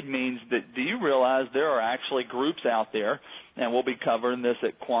getting paid means that, do you realize there are actually groups out there, and we'll be covering this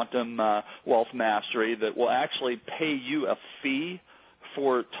at Quantum Wealth Mastery, that will actually pay you a fee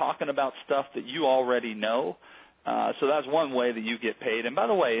for talking about stuff that you already know. So that's one way that you get paid. And by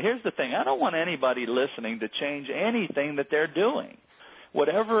the way, here's the thing. I don't want anybody listening to change anything that they're doing.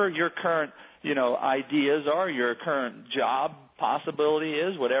 Whatever your current, ideas are, your current job possibility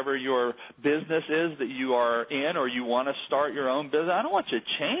is, whatever your business is that you are in, or you want to start your own business, I don't want you to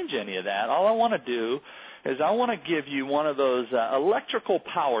change any of that. All I want to do is I want to give you one of those electrical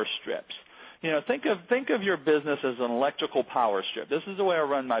power strips. Think of your business as an electrical power strip. This is the way I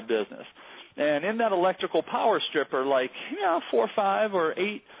run my business. And in that electrical power strip are 4 or 5 or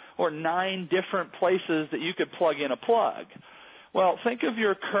 8 or 9 different places that you could plug in a plug. Well, think of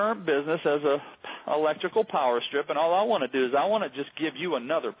your current business as a electrical power strip, and all I want to do is I want to just give you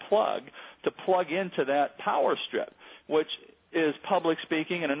another plug to plug into that power strip, which is public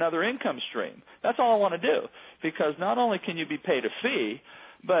speaking and another income stream. That's all I want to do, because not only can you be paid a fee,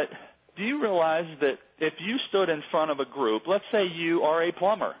 but do you realize that if you stood in front of a group, let's say you are a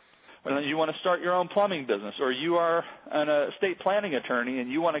plumber, or you want to start your own plumbing business, or you are an estate planning attorney and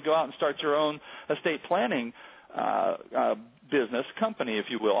you want to go out and start your own estate planning business, company, if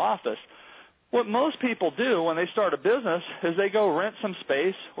you will, office. What most people do when they start a business is they go rent some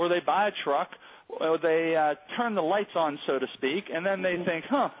space, or they buy a truck, or they turn the lights on, so to speak, and then they think,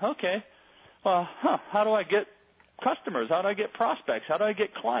 okay, well, how do I get customers? How do I get prospects? How do I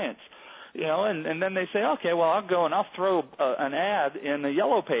get clients? And then they say, okay, well, I'll go and I'll throw an ad in the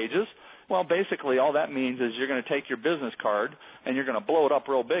Yellow Pages. Well, basically all that means is you're going to take your business card and you're going to blow it up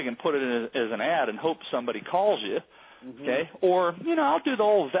real big and put it in as an ad and hope somebody calls you. Mm-hmm. Okay? Or, I'll do the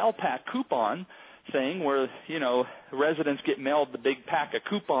old Valpak coupon thing where, residents get mailed the big pack of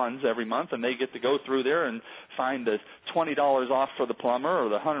coupons every month, and they get to go through there and find the $20 off for the plumber, or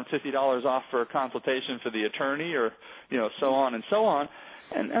the $150 off for a consultation for the attorney, or, so on and so on.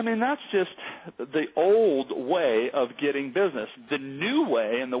 And, that's just the old way of getting business. The new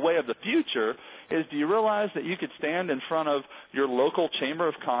way and the way of the future is, do you realize that you could stand in front of your local Chamber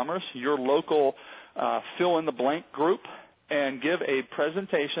of Commerce, your local fill-in-the-blank group, and give a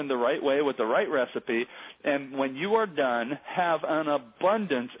presentation the right way with the right recipe, and when you are done, have an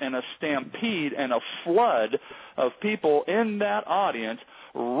abundance and a stampede and a flood of people in that audience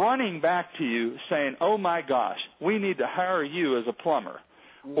running back to you saying, oh, my gosh, we need to hire you as a plumber.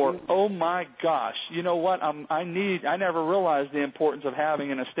 Or, oh, my gosh, you know what, I never realized the importance of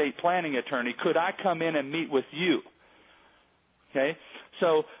having an estate planning attorney. Could I come in and meet with you? Okay?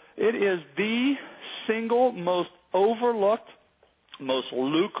 So it is the single most overlooked, most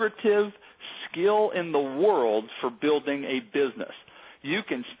lucrative skill in the world for building a business. You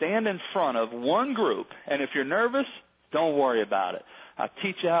can stand in front of one group, and if you're nervous, don't worry about it. I'll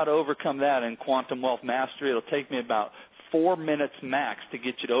teach you how to overcome that in Quantum Wealth Mastery. It'll take me about 4 minutes max to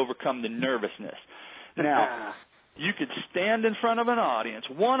get you to overcome the nervousness. Now, you could stand in front of an audience,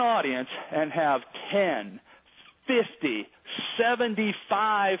 one audience, and have 10, 50,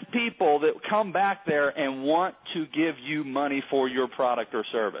 75 people that come back there and want to give you money for your product or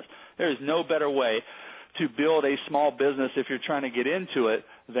service. There is no better way to build a small business if you're trying to get into it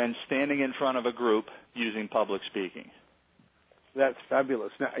than standing in front of a group using public speaking. That's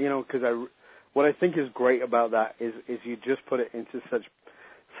fabulous. Now, because what I think is great about that is you just put it into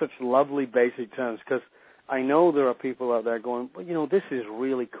such lovely basic terms, because I know there are people out there going, well, this is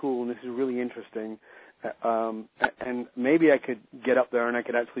really cool and this is really interesting, and maybe I could get up there and I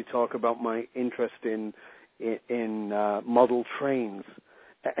could actually talk about my interest in model trains,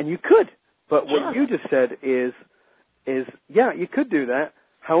 and you could. But Sure. What you just said is yeah, you could do that.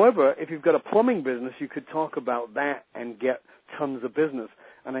 However, if you've got a plumbing business, you could talk about that and get tons of business.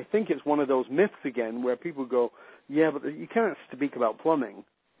 And I think it's one of those myths again where people go, yeah, but you can't speak about plumbing.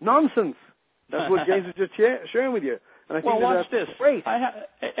 Nonsense. That's what James was just sharing with you. And I think watch that's this. Great.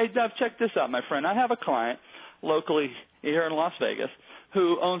 Hey, Dov, check this out, my friend. I have a client locally here in Las Vegas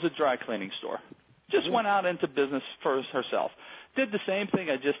who owns a dry cleaning store. Just went out into business for herself. Did the same thing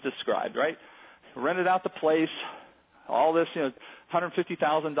I just described, right? Rented out the place, all this,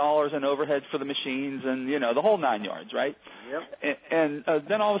 $150,000 in overhead for the machines and, the whole 9 yards, right? Yep. And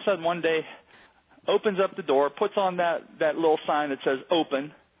then all of a sudden one day opens up the door, puts on that little sign that says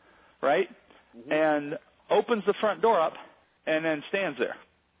open, right? Mm-hmm. And opens the front door up and then stands there.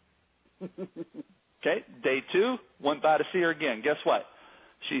 Okay, day 2, went by to see her again. Guess what?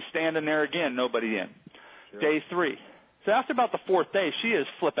 She's standing there again, nobody in. Sure. Day 3. So after about the 4th day, she is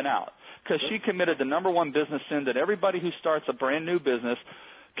flipping out because she committed the number one business sin that everybody who starts a brand new business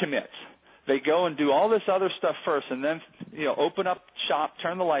commits. They go and do all this other stuff first and then, open up shop,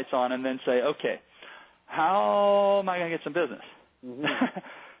 turn the lights on, and then say, okay, how am I going to get some business? Mm-hmm.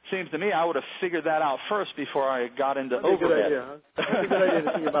 Seems to me I would have figured that out first before I got into overhead. Good idea, huh? That's a good idea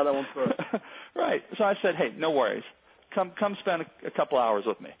to think about that one first. Right. So I said, hey, no worries. Come spend a couple hours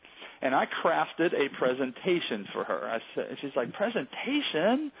with me. And I crafted a presentation for her. She's like,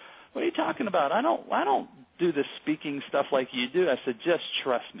 presentation? What are you talking about? I don't do this speaking stuff like you do. I said, just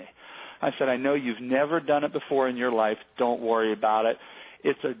trust me. I said, I know you've never done it before in your life. Don't worry about it.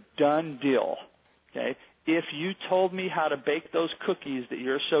 It's a done deal. Okay? If you told me how to bake those cookies that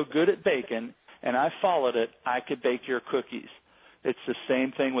you're so good at baking and I followed it, I could bake your cookies. It's the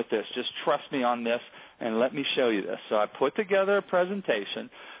same thing with this. Just trust me on this and let me show you this. So I put together a presentation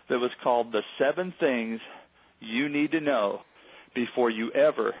that was called The 7 Things You Need to Know Before You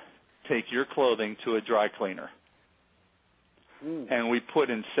Ever Take Your Clothing to a Dry Cleaner. And we put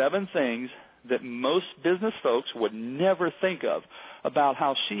in 7 things that most business folks would never think of about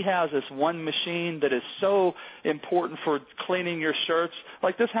how she has this one machine that is so important for cleaning your shirts.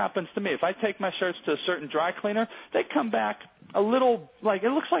 Like this happens to me. If I take my shirts to a certain dry cleaner, they come back a little, like it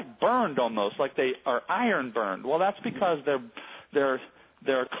looks like burned almost, like they are iron burned. Well, that's because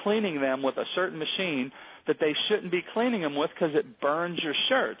they're cleaning them with a certain machine that they shouldn't be cleaning them with because it burns your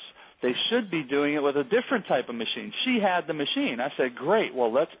shirts. They should be doing it with a different type of machine. She had the machine. I said, great,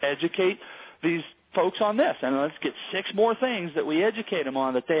 well, let's educate these folks on this, and let's get 6 more things that we educate them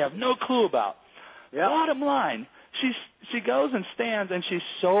on that they have no clue about. Yep. Bottom line, she goes and stands, and she's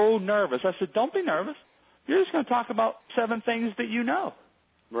so nervous. I said, don't be nervous. You're just going to talk about 7 things that you know.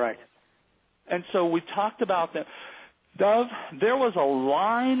 Right. And so we talked about them. Dov, there was a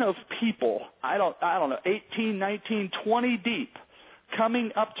line of people, I don't know, 18, 19, 20 deep,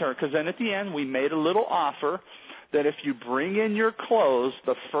 coming up to her, because then at the end we made a little offer that if you bring in your clothes,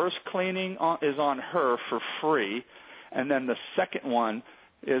 the first cleaning is on her for free, and then the second one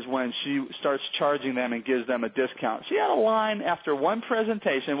is when she starts charging them and gives them a discount. She had a line after one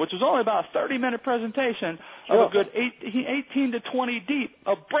presentation, which was only about a 30-minute presentation, of a good 18 to 20 deep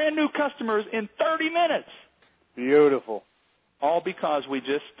of brand-new customers in 30 minutes. Beautiful. All because we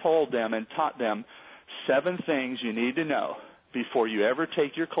just told them and taught them 7 things you need to know before you ever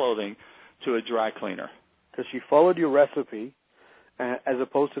take your clothing to a dry cleaner. Because she followed your recipe as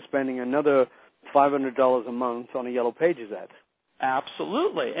opposed to spending another $500 a month on a Yellow Pages ad.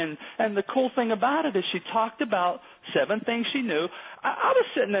 Absolutely. And the cool thing about it is she talked about 7 things she knew. I was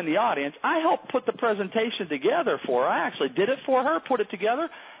sitting in the audience. I helped put the presentation together for her. I actually did it for her, put it together,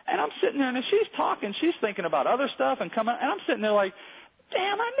 and I'm sitting there, and as she's talking, she's thinking about other stuff and coming, and I'm sitting there like,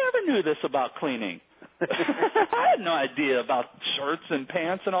 damn, I never knew this about cleaning. I had no idea about shirts and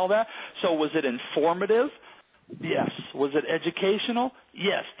pants and all that. So was it informative? Yes. Was it educational?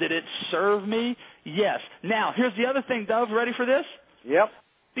 Yes. Did it serve me? Yes. Now, here's the other thing, Dov. Ready for this? Yep.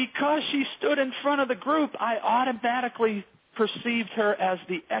 Because she stood in front of the group, I automatically perceived her as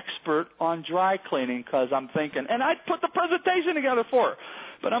the expert on dry cleaning because I'm thinking, and I put the presentation together for her,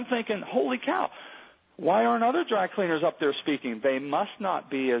 but I'm thinking, holy cow, Why aren't other dry cleaners up there speaking? They must not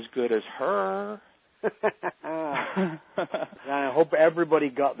be as good as her. And I hope everybody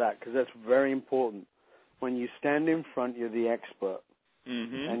got that, because that's very important. When you stand in front, you're the expert.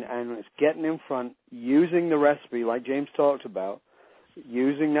 Mm-hmm. And it's getting in front, using the recipe, like James talked about,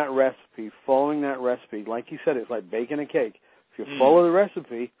 using that recipe, following that recipe. Like you said, it's like baking a cake. If you follow the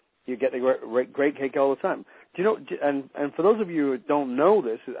recipe, you get the great cake all the time. Do you know? And for those of you who don't know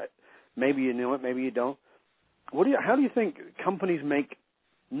this, maybe you know it, maybe you don't. How do you think companies make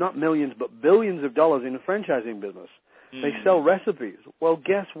not millions but billions of dollars in the franchising business? They sell recipes. Well,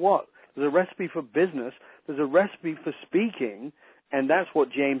 guess what? There's a recipe for business. There's a recipe for speaking, and that's what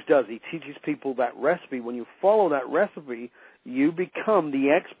James does. He teaches people that recipe. When you follow that recipe, you become the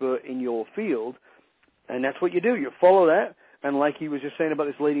expert in your field, and that's what you do. You follow that, and like he was just saying about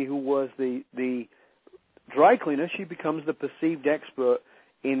this lady who was the dry cleaner, she becomes the perceived expert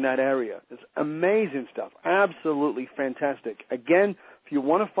in that area. It's amazing stuff. Absolutely fantastic. Again, if you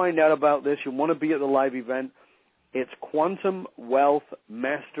want to find out about this, you want to be at the live event, it's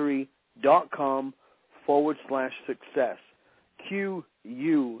quantumwealthmastery.com/success. QUANTUM,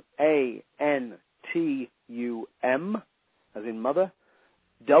 as in mother,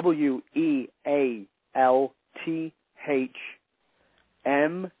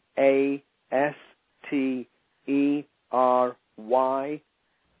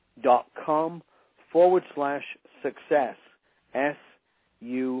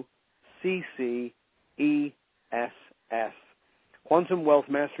 SUCCESS.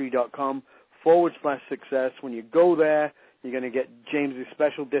 quantumwealthmastery.com/success. When you go there, you're going to get James's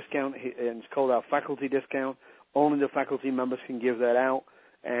special discount, and it's called our faculty discount. Only the faculty members can give that out,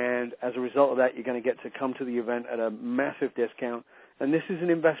 and as a result of that, you're going to get to come to the event at a massive discount. And this is an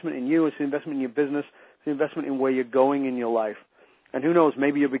investment in you. It's an investment in your business. It's an investment in where you're going in your life. And who knows,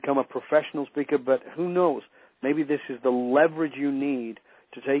 maybe you'll become a professional speaker, but who knows, maybe this is the leverage you need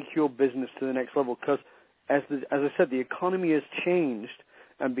to take your business to the next level, because as I said, the economy has changed,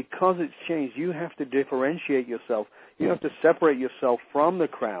 and because it's changed, you have to differentiate yourself. You have to separate yourself from the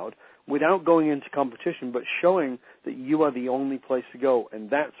crowd without going into competition, but showing that you are the only place to go. And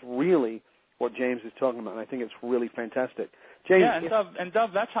that's really what James is talking about, and I think it's really fantastic. James, yeah, and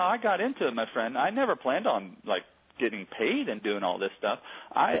Dov, that's how I got into it, my friend. I never planned on, getting paid and doing all this stuff.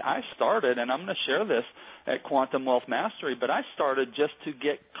 I started, and I'm going to share this at Quantum Wealth Mastery, but I started just to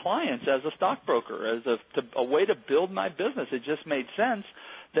get clients as a stockbroker, as a way to build my business. It just made sense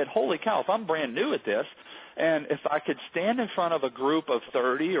that, holy cow, if I'm brand new at this, and if I could stand in front of a group of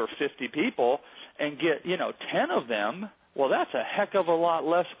 30 or 50 people and get, 10 of them, well, that's a heck of a lot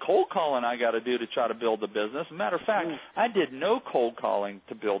less cold calling I got to do to try to build the business. As a matter of fact, I did no cold calling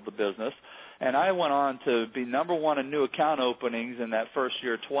to build the business, and I went on to be number one in new account openings in that first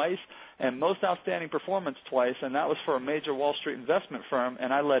year twice, and most outstanding performance twice, and that was for a major Wall Street investment firm,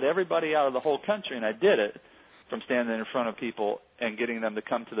 and I led everybody out of the whole country, and I did it from standing in front of people and getting them to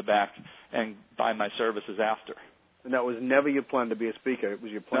come to the back and buy my services after. And that was never your plan to be a speaker. It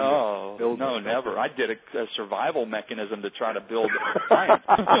was your plan to build. No, never. I did a survival mechanism to try to build clients.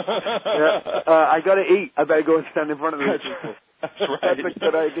 I got to eat. I better go and stand in front of these people. That's right. That's a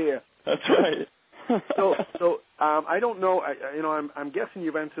good idea. That's right. So I don't know. I'm guessing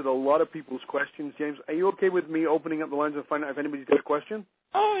you've answered a lot of people's questions, James. Are you okay with me opening up the lines and finding out if anybody's got a question?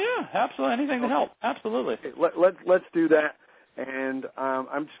 Oh yeah, absolutely. Anything to help. Absolutely. Okay, let's do that. And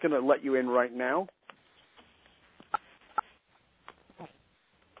I'm just going to let you in right now.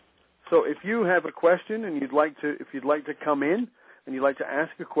 So if you have a question and if you'd like to come in and you'd like to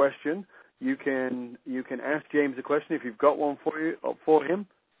ask a question, you can ask James a question if you've got one for him.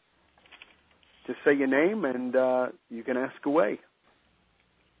 Just say your name and you can ask away.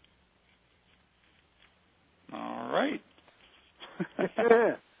 All right.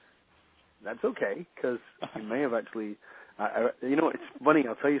 That's okay, because you may have actually. It's funny.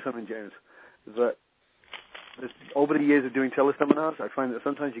 I'll tell you something, James. That over the years of doing teleseminars, I find that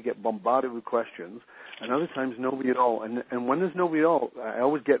sometimes you get bombarded with questions, and other times nobody at all. And when there's nobody at all, I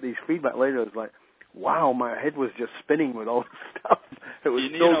always get these feedback later. It's like, wow, my head was just spinning with all this stuff. It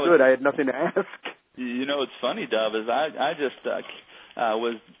was so good. I had nothing to ask. What's funny, Dov, is I just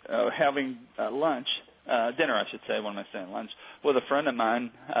was having dinner, I should say. What am I saying? Lunch with a friend of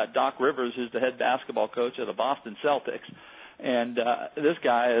mine, Doc Rivers, who's the head basketball coach of the Boston Celtics. And this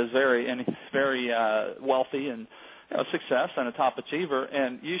guy is very wealthy and success and a top achiever.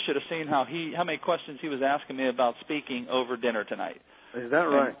 And you should have seen how many questions he was asking me about speaking over dinner tonight. Is that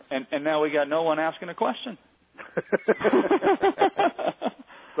right? And now we got no one asking a question.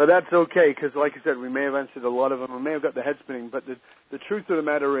 But that's okay, because like I said, we may have answered a lot of them. We may have got the head spinning. But the truth of the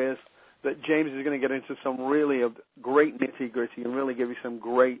matter is that James is going to get into some really great nitty-gritty and really give you some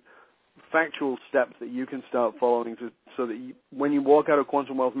great factual steps that you can start following so that when you walk out of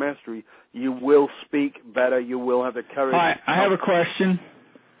Quantum Wealth Mastery, you will speak better, you will have the courage. Hi, I have a question.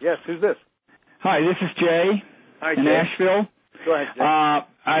 Yes, who's this? Hi, this is Jay. Hi, in Jay. Nashville. Go ahead, Jay.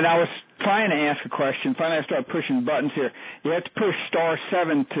 And I was trying to ask a question. Finally, I started pushing buttons here. You have to push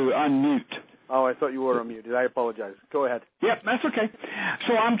 *7 to unmute. Oh, I thought you were unmuted. I apologize. Go ahead. Yep, that's okay.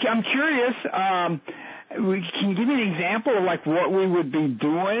 So I'm curious. Can you give me an example of like what we would be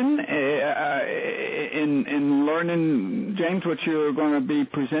doing in learning, James, what you're going to be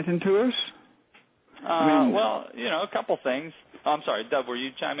presenting to us? Well, a couple things. I'm sorry, Doug, were you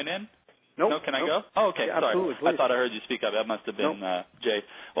chiming in? Nope. No, can I go? Oh, okay, yeah, sorry. Absolutely, please. I thought I heard you speak up. That must have been Jay.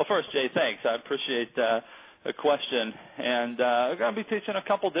 Well, first, Jay, thanks. I appreciate the question. And I'm going to be teaching a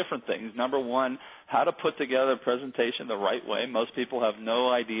couple different things. Number one, how to put together a presentation the right way. Most people have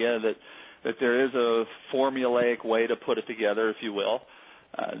no idea that there is a formulaic way to put it together, if you will.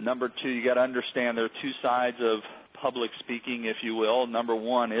 Number two, you got to understand there are two sides of public speaking, if you will. Number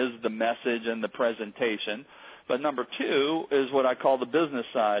one is the message and the presentation. But number two is what I call the business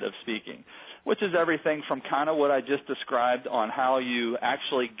side of speaking, which is everything from kind of what I just described on how you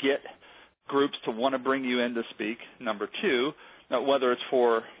actually get groups to want to bring you in to speak. Number two, whether it's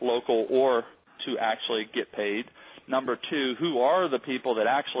for local or to actually get paid. Number two, who are the people that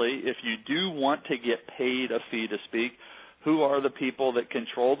actually, if you do want to get paid a fee to speak, who are the people that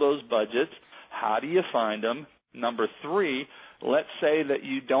control those budgets? How do you find them? Number three, let's say that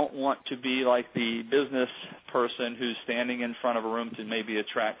you don't want to be like the business person who's standing in front of a room to maybe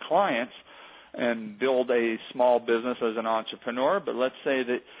attract clients and build a small business as an entrepreneur, but let's say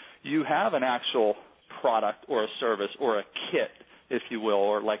that you have an actual product or a service or a kit, if you will,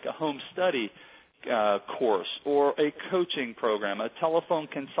 or like a home study course or a coaching program, a telephone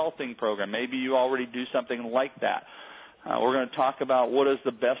consulting program. Maybe you already do something like that. We're going to talk about what is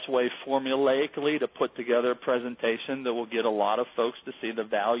the best way formulaically to put together a presentation that will get a lot of folks to see the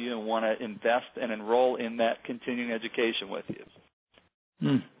value and want to invest and enroll in that continuing education with you.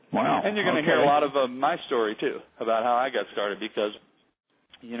 Wow. And you're going to hear a lot of my story, too, about how I got started because,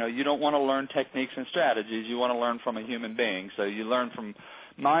 you don't want to learn techniques and strategies. You want to learn from a human being. So you learn from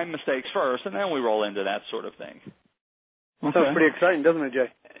my mistakes first, and then we roll into that sort of thing. Okay. Sounds pretty exciting, doesn't it, Jay?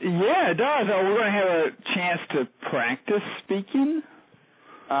 Yeah, it does. We're going to have a chance to practice speaking?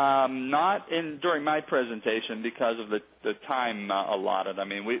 Not during my presentation because of the time allotted. I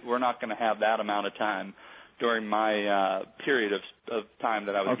mean, we're not going to have that amount of time during my period of time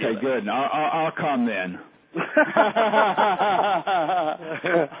that I was given. Okay, good. I'll come then.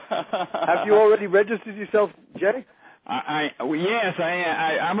 Have you already registered yourself, Jay? Yes,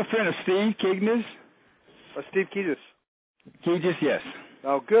 I'm a friend of Steve Kignes. Steve Kignes. Kignes, yes.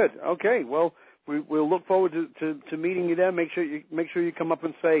 Oh, good. Okay. Well, we'll look forward to meeting you there. Make sure you come up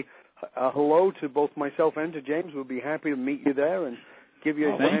and say hello to both myself and to James. We'll be happy to meet you there and give you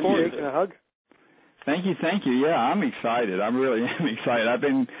a handshake and a hug. Thank you. Yeah, I'm excited. I really am excited. I've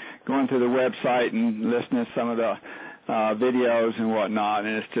been going through the website and listening to some of the videos and whatnot,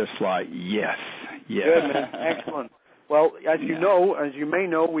 and it's just like, yes. Good, man. Excellent. Well, as you may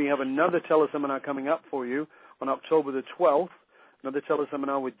know, we have another teleseminar coming up for you on October the 12th, another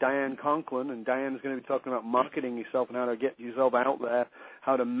teleseminar with Diane Conklin, and Diane's going to be talking about marketing yourself and how to get yourself out there,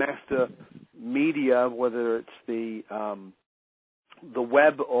 how to master media, whether it's the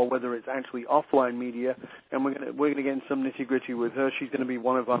web or whether it's actually offline media, and we're going to get in some nitty-gritty with her. She's going to be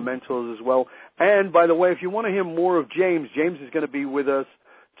one of our mentors as well. And, by the way, if you want to hear more of James is going to be with us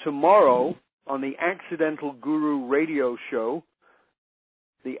tomorrow on the Accidental Guru Radio Show.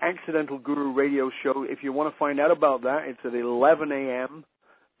 The Accidental Guru Radio Show, if you want to find out about that, it's at 11 a.m.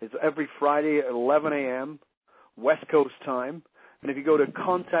 It's every Friday at 11 a.m. West Coast time. And if you go to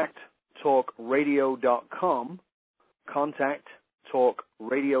contacttalkradio.com,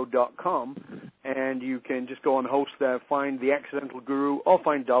 contacttalkradio.com, and you can just go on host there, find the Accidental Guru or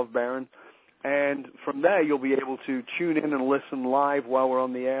find Dove Baron, and from there you'll be able to tune in and listen live while we're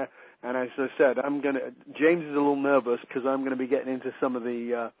on the air. And as I said, James is a little nervous because I'm going to be getting into some of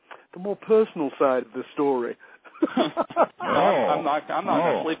the more personal side of the story. I'm not going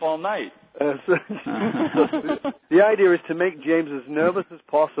to sleep all night. The idea is to make James as nervous as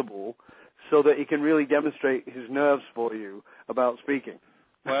possible so that he can really demonstrate his nerves for you about speaking.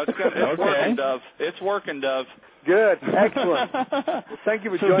 Well, it's working, Dove. It's working, Dove. Good. Excellent. Well, thank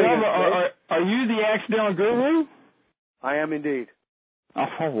you for joining us. Are you the Accidental Guru? I am indeed.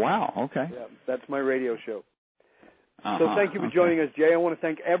 Oh, wow. Okay. Yeah, that's my radio show. So thank you for joining us, Jay. I want to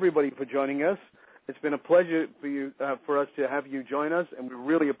thank everybody for joining us, It's been a pleasure for us to have you join us, and we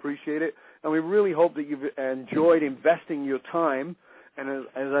really appreciate it. And we really hope that you've enjoyed investing your time. And as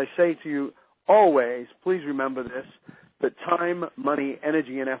I say to you always, please remember this, that time, money,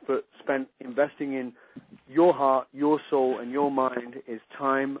 energy, and effort spent investing in your heart, your soul, and your mind is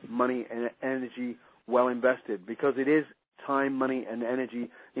time, money, and energy well invested, because it is time, money, and energy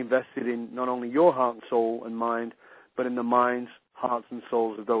invested in not only your heart and soul and mind, but in the minds, hearts, and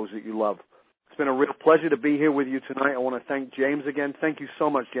souls of those that you love. It's been a real pleasure to be here with you tonight. I want to thank James again. Thank you so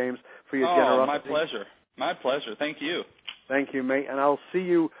much, James, for your generosity. My pleasure. My pleasure. Thank you. Thank you, mate. And I'll see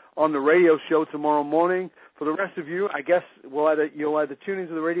you on the radio show tomorrow morning. For the rest of you, I guess you'll either tune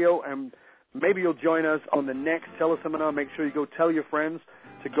into the radio and maybe you'll join us on the next teleseminar. Make sure you go tell your friends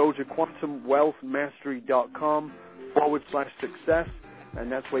to go to quantumwealthmastery.com/success,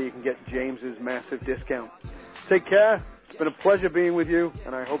 and that's where you can get James's massive discount. Take care. It's been a pleasure being with you,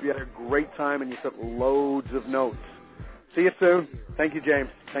 and I hope you had a great time and you took loads of notes. See you soon. Thank you, James.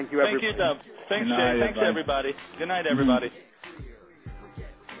 Thank you, everybody. Thank you, Dub. Thanks, Jay. Thanks, everybody. Good night, everybody.